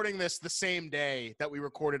not recording this the same day that we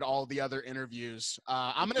recorded all the other interviews.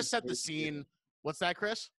 I'm going to set the scene. What's that,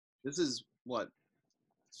 Chris? This is, what,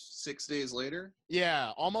 6 days later?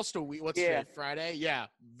 Yeah, almost a week. What's today, Friday? Yeah,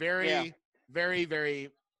 very, very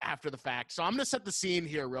after the fact. So I'm going to set the scene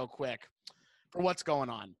here real quick for what's going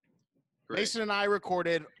on. Great. Mason and I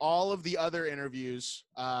recorded all of the other interviews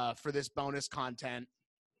for this bonus content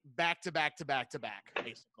back to back,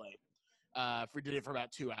 basically. We did it for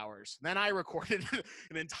about 2 hours. Then I recorded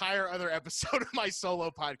an entire other episode of my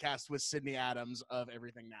solo podcast with Sydney Adams of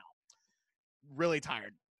Everything Now. Really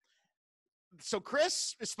tired. So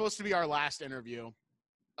Chris is supposed to be our last interview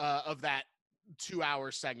of that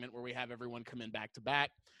 2-hour segment where we have everyone come in back to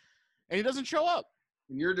back, and he doesn't show up.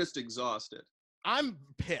 And you're just exhausted. I'm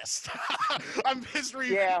pissed. I'm pissed for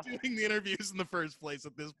even doing the interviews in the first place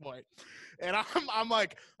at this point. And I'm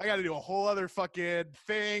like, I got to do a whole other fucking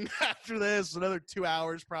thing after this, another 2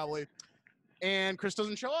 hours probably. And Chris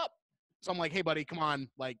doesn't show up. So I'm like, hey, buddy, come on.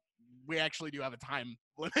 Like, we actually do have a time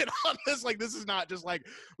limit on this. Like, this is not just like,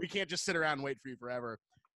 we can't just sit around and wait for you forever.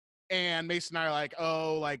 And Mason and I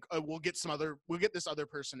are like, we'll get this other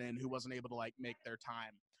person in who wasn't able to like make their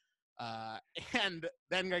time. And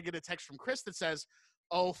then I get a text from Chris that says,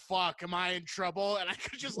 oh fuck, am I in trouble? And I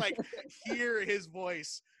could just like hear his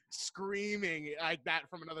voice screaming like that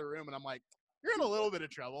from another room. And I'm like, you're in a little bit of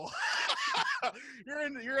trouble.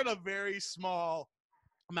 you're in a very small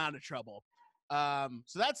amount of trouble.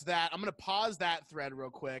 So that's that. I'm going to pause that thread real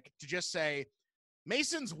quick to just say,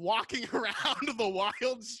 Mason's walking around the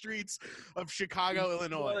wild streets of Chicago,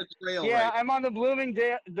 Illinois. Yeah, right? I'm on the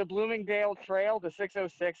Bloomingdale Trail, the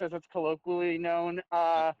 606 as it's colloquially known.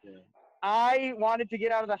 I wanted to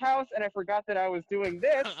get out of the house and I forgot that I was doing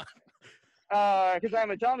this because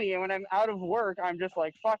I'm a dummy, and when I'm out of work, I'm just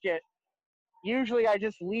like, fuck it. Usually I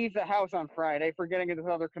just leave the house on Friday, forgetting this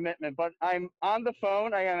other commitment, but I'm on the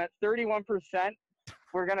phone. I am at 31%.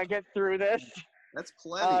 We're gonna get through this. That's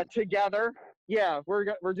plenty. Together. Yeah,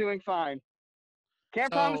 we're doing fine.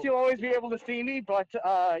 Can't promise you'll always be able to see me, but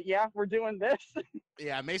yeah, we're doing this.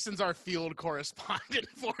 Yeah, Mason's our field correspondent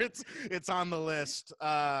for it's on the list.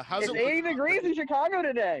 How's it's 80 degrees in Chicago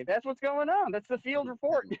today. That's what's going on. That's the field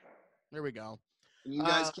report. There we go. And you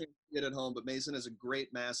guys can't see it at home, but Mason has a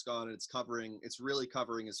great mask on, and it's really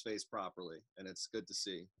covering his face properly, and it's good to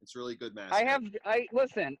see. It's really good mask.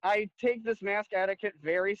 Listen, I take this mask etiquette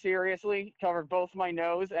very seriously. Cover both my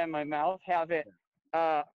nose and my mouth. Have it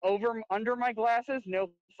under my glasses.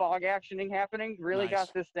 No fog actioning happening. Really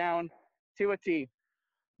got this down to a T.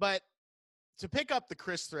 But to pick up the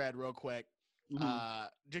Chris thread real quick,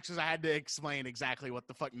 just because I had to explain exactly what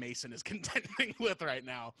the fuck Mason is contending with right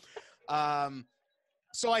now.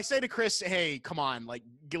 So I say to Chris, hey, come on, like,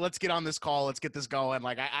 let's get on this call. Let's get this going.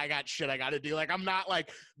 Like, I got shit I got to do. Like, I'm not,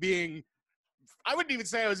 like, I wouldn't even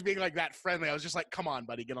say I was being, like, that friendly. I was just like, come on,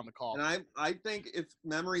 buddy, get on the call. And I think if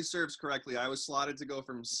memory serves correctly, I was slotted to go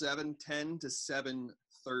from 7:10 to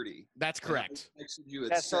 7:30. That's correct. I texted you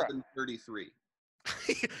at 7:33.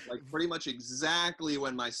 Like, pretty much exactly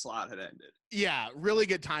when my slot had ended. Yeah, really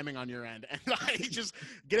good timing on your end. And I just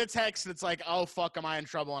get a text that's like, oh, fuck, am I in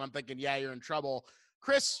trouble? And I'm thinking, yeah, you're in trouble.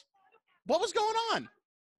 Chris, what was going on?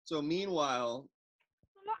 So meanwhile,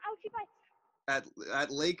 at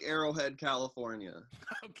Lake Arrowhead, California.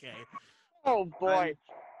 Okay. Oh boy.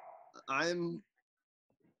 I'm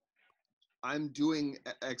doing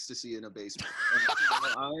ecstasy in a basement.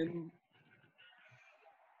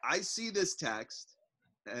 I see this text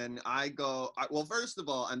and I go, well, first of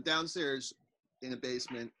all, I'm downstairs in a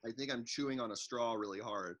basement. I think I'm chewing on a straw really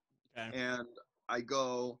hard. Okay. And I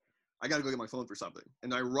go, I got to go get my phone for something.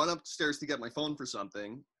 And I run upstairs to get my phone for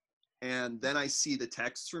something. And then I see the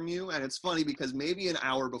text from you. And it's funny because maybe an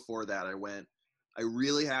hour before that I went, I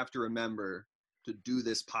really have to remember to do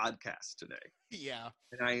this podcast today. Yeah.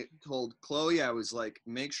 And I told Chloe, I was like,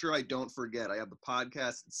 make sure I don't forget. I have the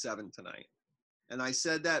podcast at 7 tonight. And I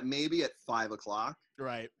said that maybe at 5 o'clock.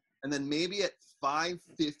 Right. And then maybe at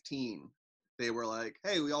 5:15, they were like,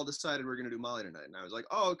 hey, we all decided we're going to do Molly tonight. And I was like,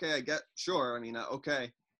 oh, okay, sure. I mean,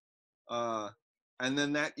 okay. And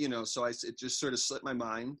then that, so it just sort of slipped my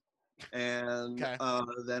mind. And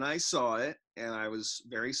then I saw it and I was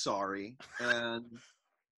very sorry. And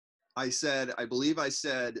I believe I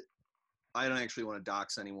said, I don't actually want to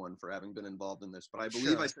dox anyone for having been involved in this, but I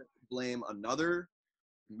believe I said blame another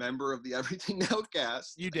member of the Everything Now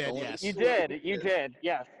cast. You did, yes. You did,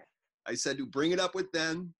 yes. I said to bring it up with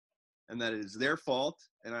them and that it is their fault.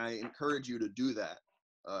 And I encourage you to do that,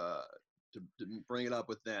 to bring it up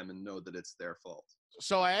with them and know that it's their fault.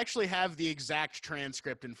 So I actually have the exact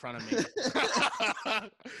transcript in front of me. I'm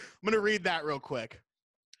going to read that real quick.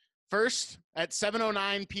 First, at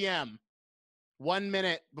 7:09 p.m., 1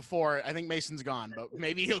 minute before, I think Mason's gone, but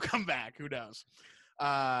maybe he'll come back. Who knows?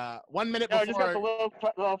 1 minute before. I just got the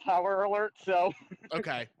little power alert, so.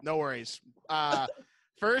 Okay, no worries.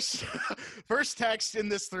 First text in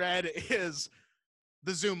this thread is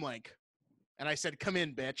the Zoom link. And I said, come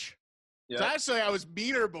in, bitch. Yep. So actually, I was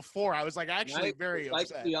meaner before. I was like actually very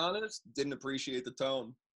upset. To be honest, didn't appreciate the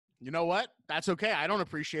tone. You know what? That's okay. I don't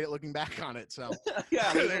appreciate it looking back on it. So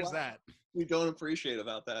yeah, there's that. We don't appreciate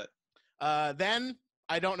about that. Then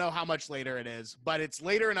I don't know how much later it is, but it's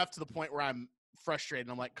later enough to the point where I'm frustrated.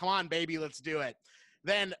 I'm like, come on, baby, let's do it.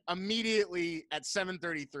 Then immediately at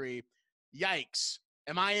 7:33, yikes.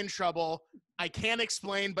 Am I in trouble? I can't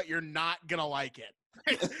explain, but you're not going to like it.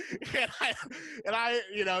 and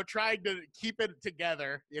I tried to keep it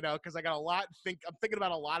together, because I got I'm thinking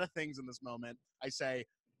about a lot of things in this moment. I say,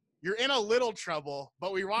 you're in a little trouble,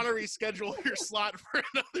 but we want to reschedule your slot for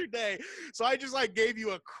another day. So I just gave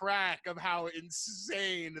you a crack of how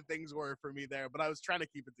insane things were for me there, but I was trying to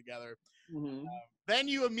keep it together. Mm-hmm. Then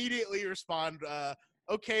you immediately respond,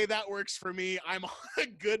 okay, that works for me. I'm on a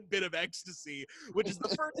good bit of ecstasy, which is the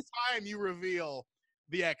first time you reveal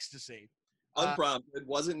the ecstasy. Unprompted,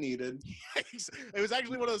 wasn't needed. It was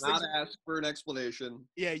actually one of those things. Not asked for an explanation.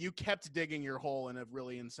 Yeah, you kept digging your hole in a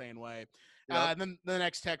really insane way. Yep. And then the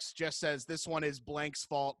next text just says, this one is blank's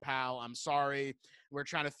fault, pal. I'm sorry. We're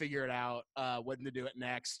trying to figure it out, when to do it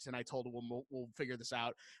next. And I told him we'll figure this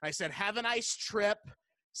out. And I said, have a nice trip.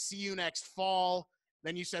 See you next fall.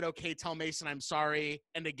 Then you said, okay, tell Mason I'm sorry.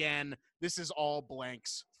 And again, this is all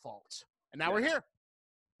blank's fault. And now we're here.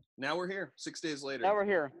 Now we're here, 6 days later. Now we're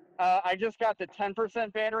here. I just got the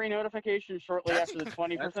 10% battery notification shortly after the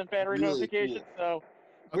 20% battery really notification. Cool. So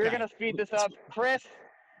we're going to speed this up. Chris,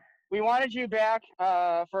 we wanted you back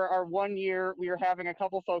for our 1 year. We are having a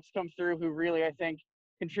couple folks come through who really, I think,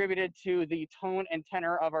 contributed to the tone and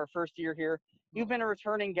tenor of our first year here. you've been a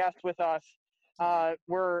returning guest with us.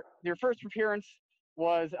 Where your first appearance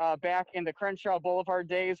was back in the Crenshaw Boulevard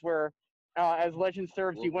days, where, as legend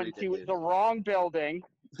serves, you went to the wrong building.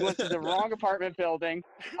 You went to the wrong apartment building.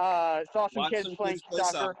 Saw some kids playing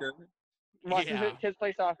soccer. Watching kids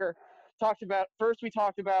play soccer. We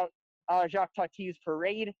talked about Jacques Tati's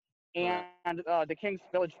parade and the King's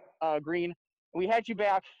Village Green. We had you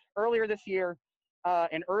back earlier this year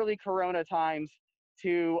in early Corona times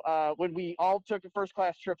to when we all took a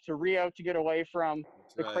first-class trip to Rio to get away from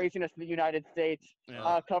the craziness of the United States,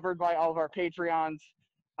 covered by all of our Patreons.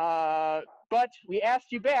 But we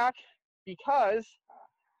asked you back because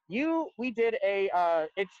we did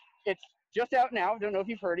it's just out now. I don't know if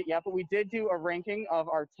you've heard it yet, but we did do a ranking of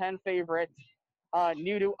our 10 favorite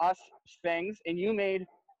new to us things, and you made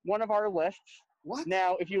one of our lists. What?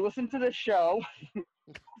 Now, if you listen to the show,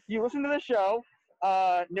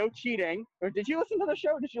 no cheating. Or did you listen to the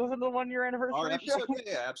show? Did you listen to the 1 year anniversary show?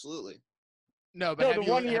 Yeah, absolutely. No, but the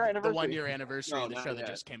 1 year anniversary. The 1 year anniversary of the show that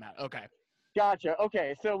just came out. Okay. Gotcha.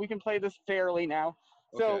 Okay, so we can play this fairly now.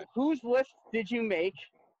 So whose list did you make?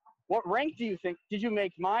 What rank do you think? Did you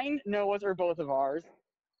make mine, Noah's, or both of ours?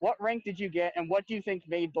 What rank did you get, and what do you think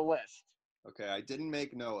made the list? Okay, I didn't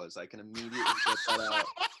make Noah's. I can immediately get that out.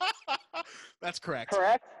 That's correct.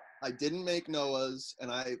 Correct? I didn't make Noah's,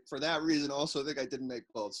 and I, for that reason, also think I didn't make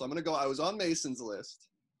both. So I'm going to go, I was on Mason's list.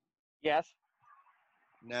 Yes.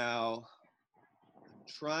 Now, I'm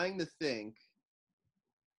trying to think.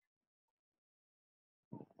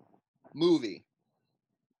 Movie.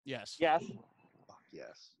 Yes. Yes. Fuck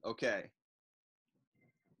yes. Okay.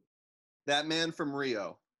 That Man from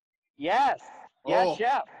Rio. Yes. Yes,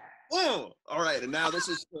 Jeff. Oh, all right. And now this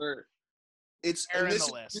is for it's They're and in this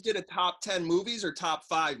the list. you did a top 10 movies or top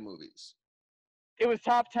 5 movies? It was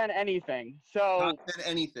top 10 anything. So top 10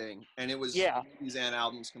 anything, and it was movies and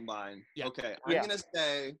albums combined. Yeah. Okay, I'm gonna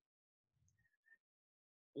say.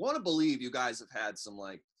 I want to believe you guys have had some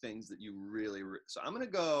like things that you really. So I'm gonna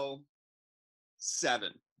go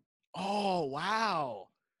 7. Oh wow!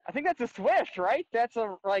 I think that's a swish, right? That's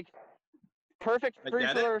a perfect free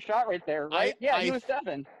throw shot right there, right? He was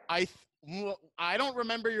 7. I don't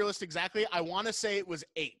remember your list exactly. I want to say it was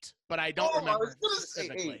 8, but I don't remember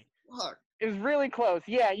specifically. It was really close.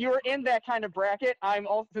 Yeah, you were in that kind of bracket.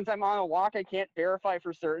 Since I'm on a walk, I can't verify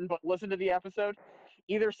for certain, but listen to the episode.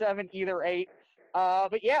 Either 7, either 8.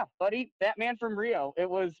 But yeah, buddy, That Man from Rio. It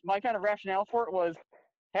was my kind of rationale for it was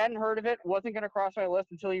hadn't heard of it, wasn't going to cross my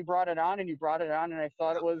list until you brought it on, and you brought it on, and I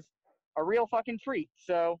thought it was a real fucking treat.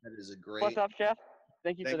 So that is a great. What's up, Chef?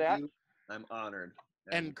 Thank you for that. I'm honored.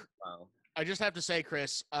 And wow. I just have to say,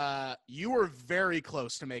 Chris, you were very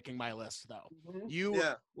close to making my list, though. Mm-hmm. You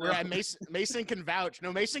were at Mason can vouch.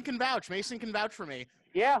 No, Mason can vouch. Mason can vouch for me.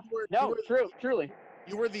 Yeah. Truly.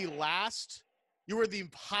 You were the last. You were the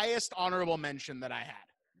highest honorable mention that I had.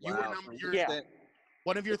 You were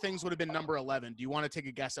one of your things would have been number 11. Do you want to take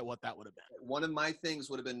a guess at what that would have been? One of my things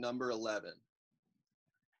would have been number 11.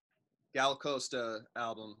 Gal Costa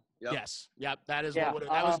album. Yep. Yes. Yep. That is what would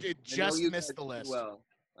have. That was it. Just missed the list. Well,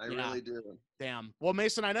 I really do. Damn. Well,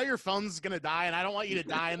 Mason, I know your phone's gonna die, and I don't want you to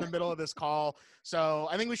die in the middle of this call. So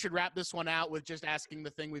I think we should wrap this one out with just asking the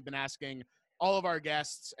thing we've been asking all of our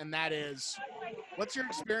guests, and that is, what's your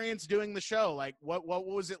experience doing the show? Like, what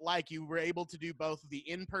was it like? You were able to do both the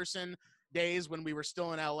in-person days when we were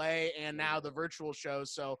still in LA and now the virtual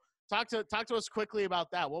shows. So talk to us quickly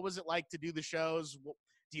about that. What was it like to do the shows?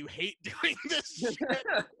 Do you hate doing this shit?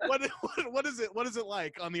 What is it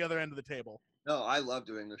like on the other end of the table? No, I love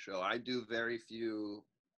doing the show. I do very few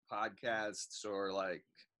podcasts or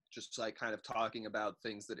just kind of talking about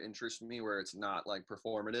things that interest me where it's not like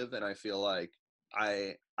performative. And I feel like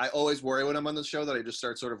I always worry when I'm on the show that I just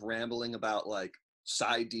start sort of rambling about like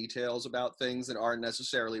side details about things that aren't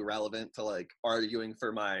necessarily relevant to like arguing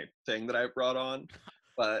for my thing that I brought on.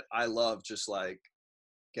 But I love just like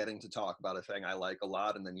getting to talk about a thing I like a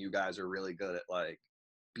lot, and then you guys are really good at like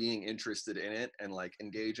being interested in it and like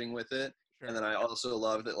engaging with it. Sure. And then I also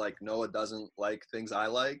love that like Noah doesn't like things I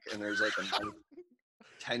like, and there's like a nice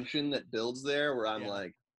tension that builds there where I'm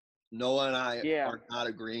like, Noah and I are not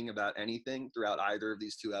agreeing about anything throughout either of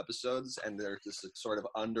these 2 episodes, and there's this sort of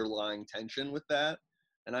underlying tension with that,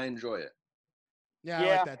 and I enjoy it. Yeah, I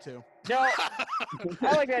like that too. No,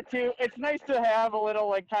 I like that too. It's nice to have a little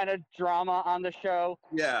like kind of drama on the show.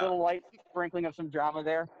 Yeah. A little light sprinkling of some drama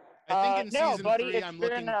there. I think in season 3, I'm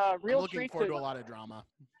looking forward to a lot of drama.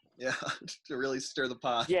 Yeah, to really stir the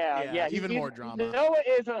pot. Yeah. Even more drama. Noah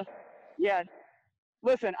is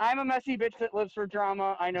listen, I'm a messy bitch that lives for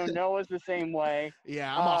drama. I know Noah's the same way.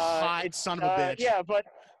 Yeah, I'm a hot son of a bitch. Yeah, but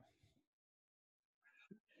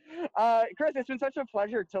Chris, it's been such a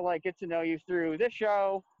pleasure to like get to know you through this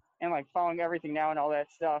show and like following everything now and all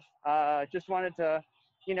that stuff. Just wanted to,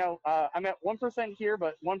 I'm at 1% here,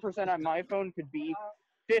 but 1% on my phone could be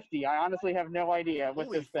 50. I honestly have no idea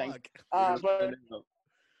with this thing. But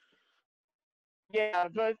yeah,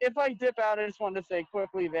 but if I dip out, I just wanted to say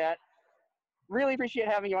quickly that really appreciate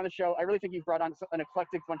having you on the show. I really think you've brought on an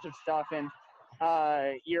eclectic bunch of stuff, and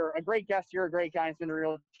you're a great guest. You're a great guy. It's been a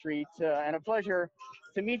real treat and a pleasure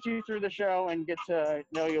to meet you through the show and get to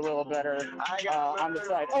know you a little better on the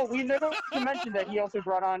side. Oh, we never mentioned that he also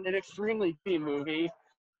brought on an extremely good movie.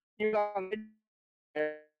 He was on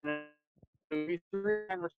yeah,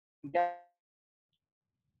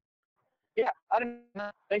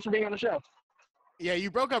 thanks for being on the show. Yeah,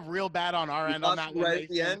 you broke up real bad on our end on that one. Right at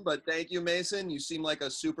the end, but thank you, Mason. You seem like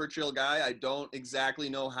a super chill guy. I don't exactly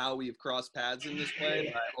know how we've crossed paths in this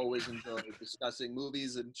way, but I always enjoy discussing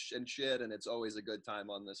movies and shit, and it's always a good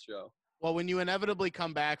time on this show. Well, when you inevitably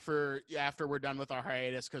come back after we're done with our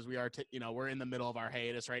hiatus, because we are, we're in the middle of our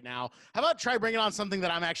hiatus right now. How about try bringing on something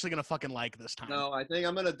that I'm actually gonna fucking like this time? No, I think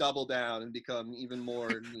I'm gonna double down and become even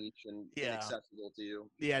more niche and inaccessible to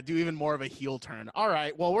you. Yeah, do even more of a heel turn. All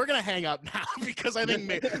right, well, we're gonna hang up now because I think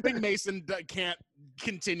Mason can't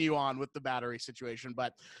continue on with the battery situation.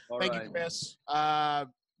 But thank you, Chris.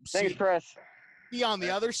 Thanks, Chris. See you on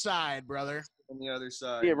the other side, brother. On the other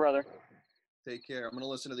side. See you, brother. Take care. I'm gonna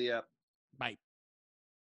listen to the app. Bye.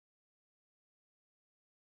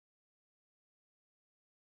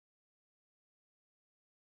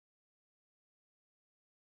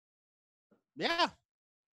 Yeah,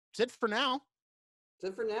 that's it for now.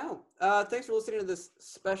 That's it for now. Thanks for listening to this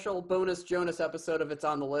special bonus Jonas episode of It's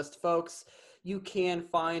on the List, folks. You can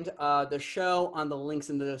find the show on the links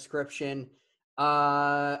in the description.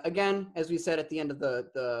 Again, as we said at the end of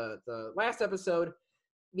the last episode,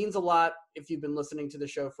 means a lot if you've been listening to the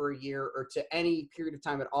show for a year or to any period of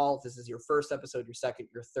time at all. If this is your first episode, your second,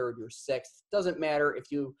 your third, your sixth, doesn't matter. If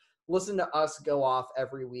you listen to us go off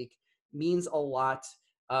every week, means a lot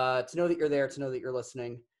to know that you're there, to know that you're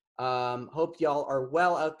listening. Hope y'all are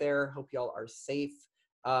well out there. Hope y'all are safe.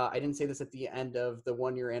 I didn't say this at the end of the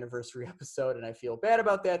 1 year anniversary episode, and I feel bad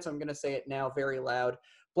about that, so I'm going to say it now very loud.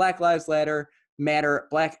 Black Lives Matter,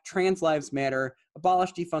 Black Trans Lives Matter,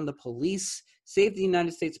 abolish, defund the police, save the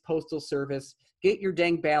United States Postal Service, get your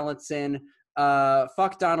dang ballots in,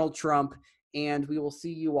 fuck Donald Trump, and we will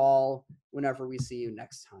see you all whenever we see you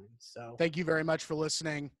next time. So thank you very much for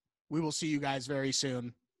listening. We will see you guys very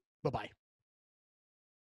soon. Bye-bye.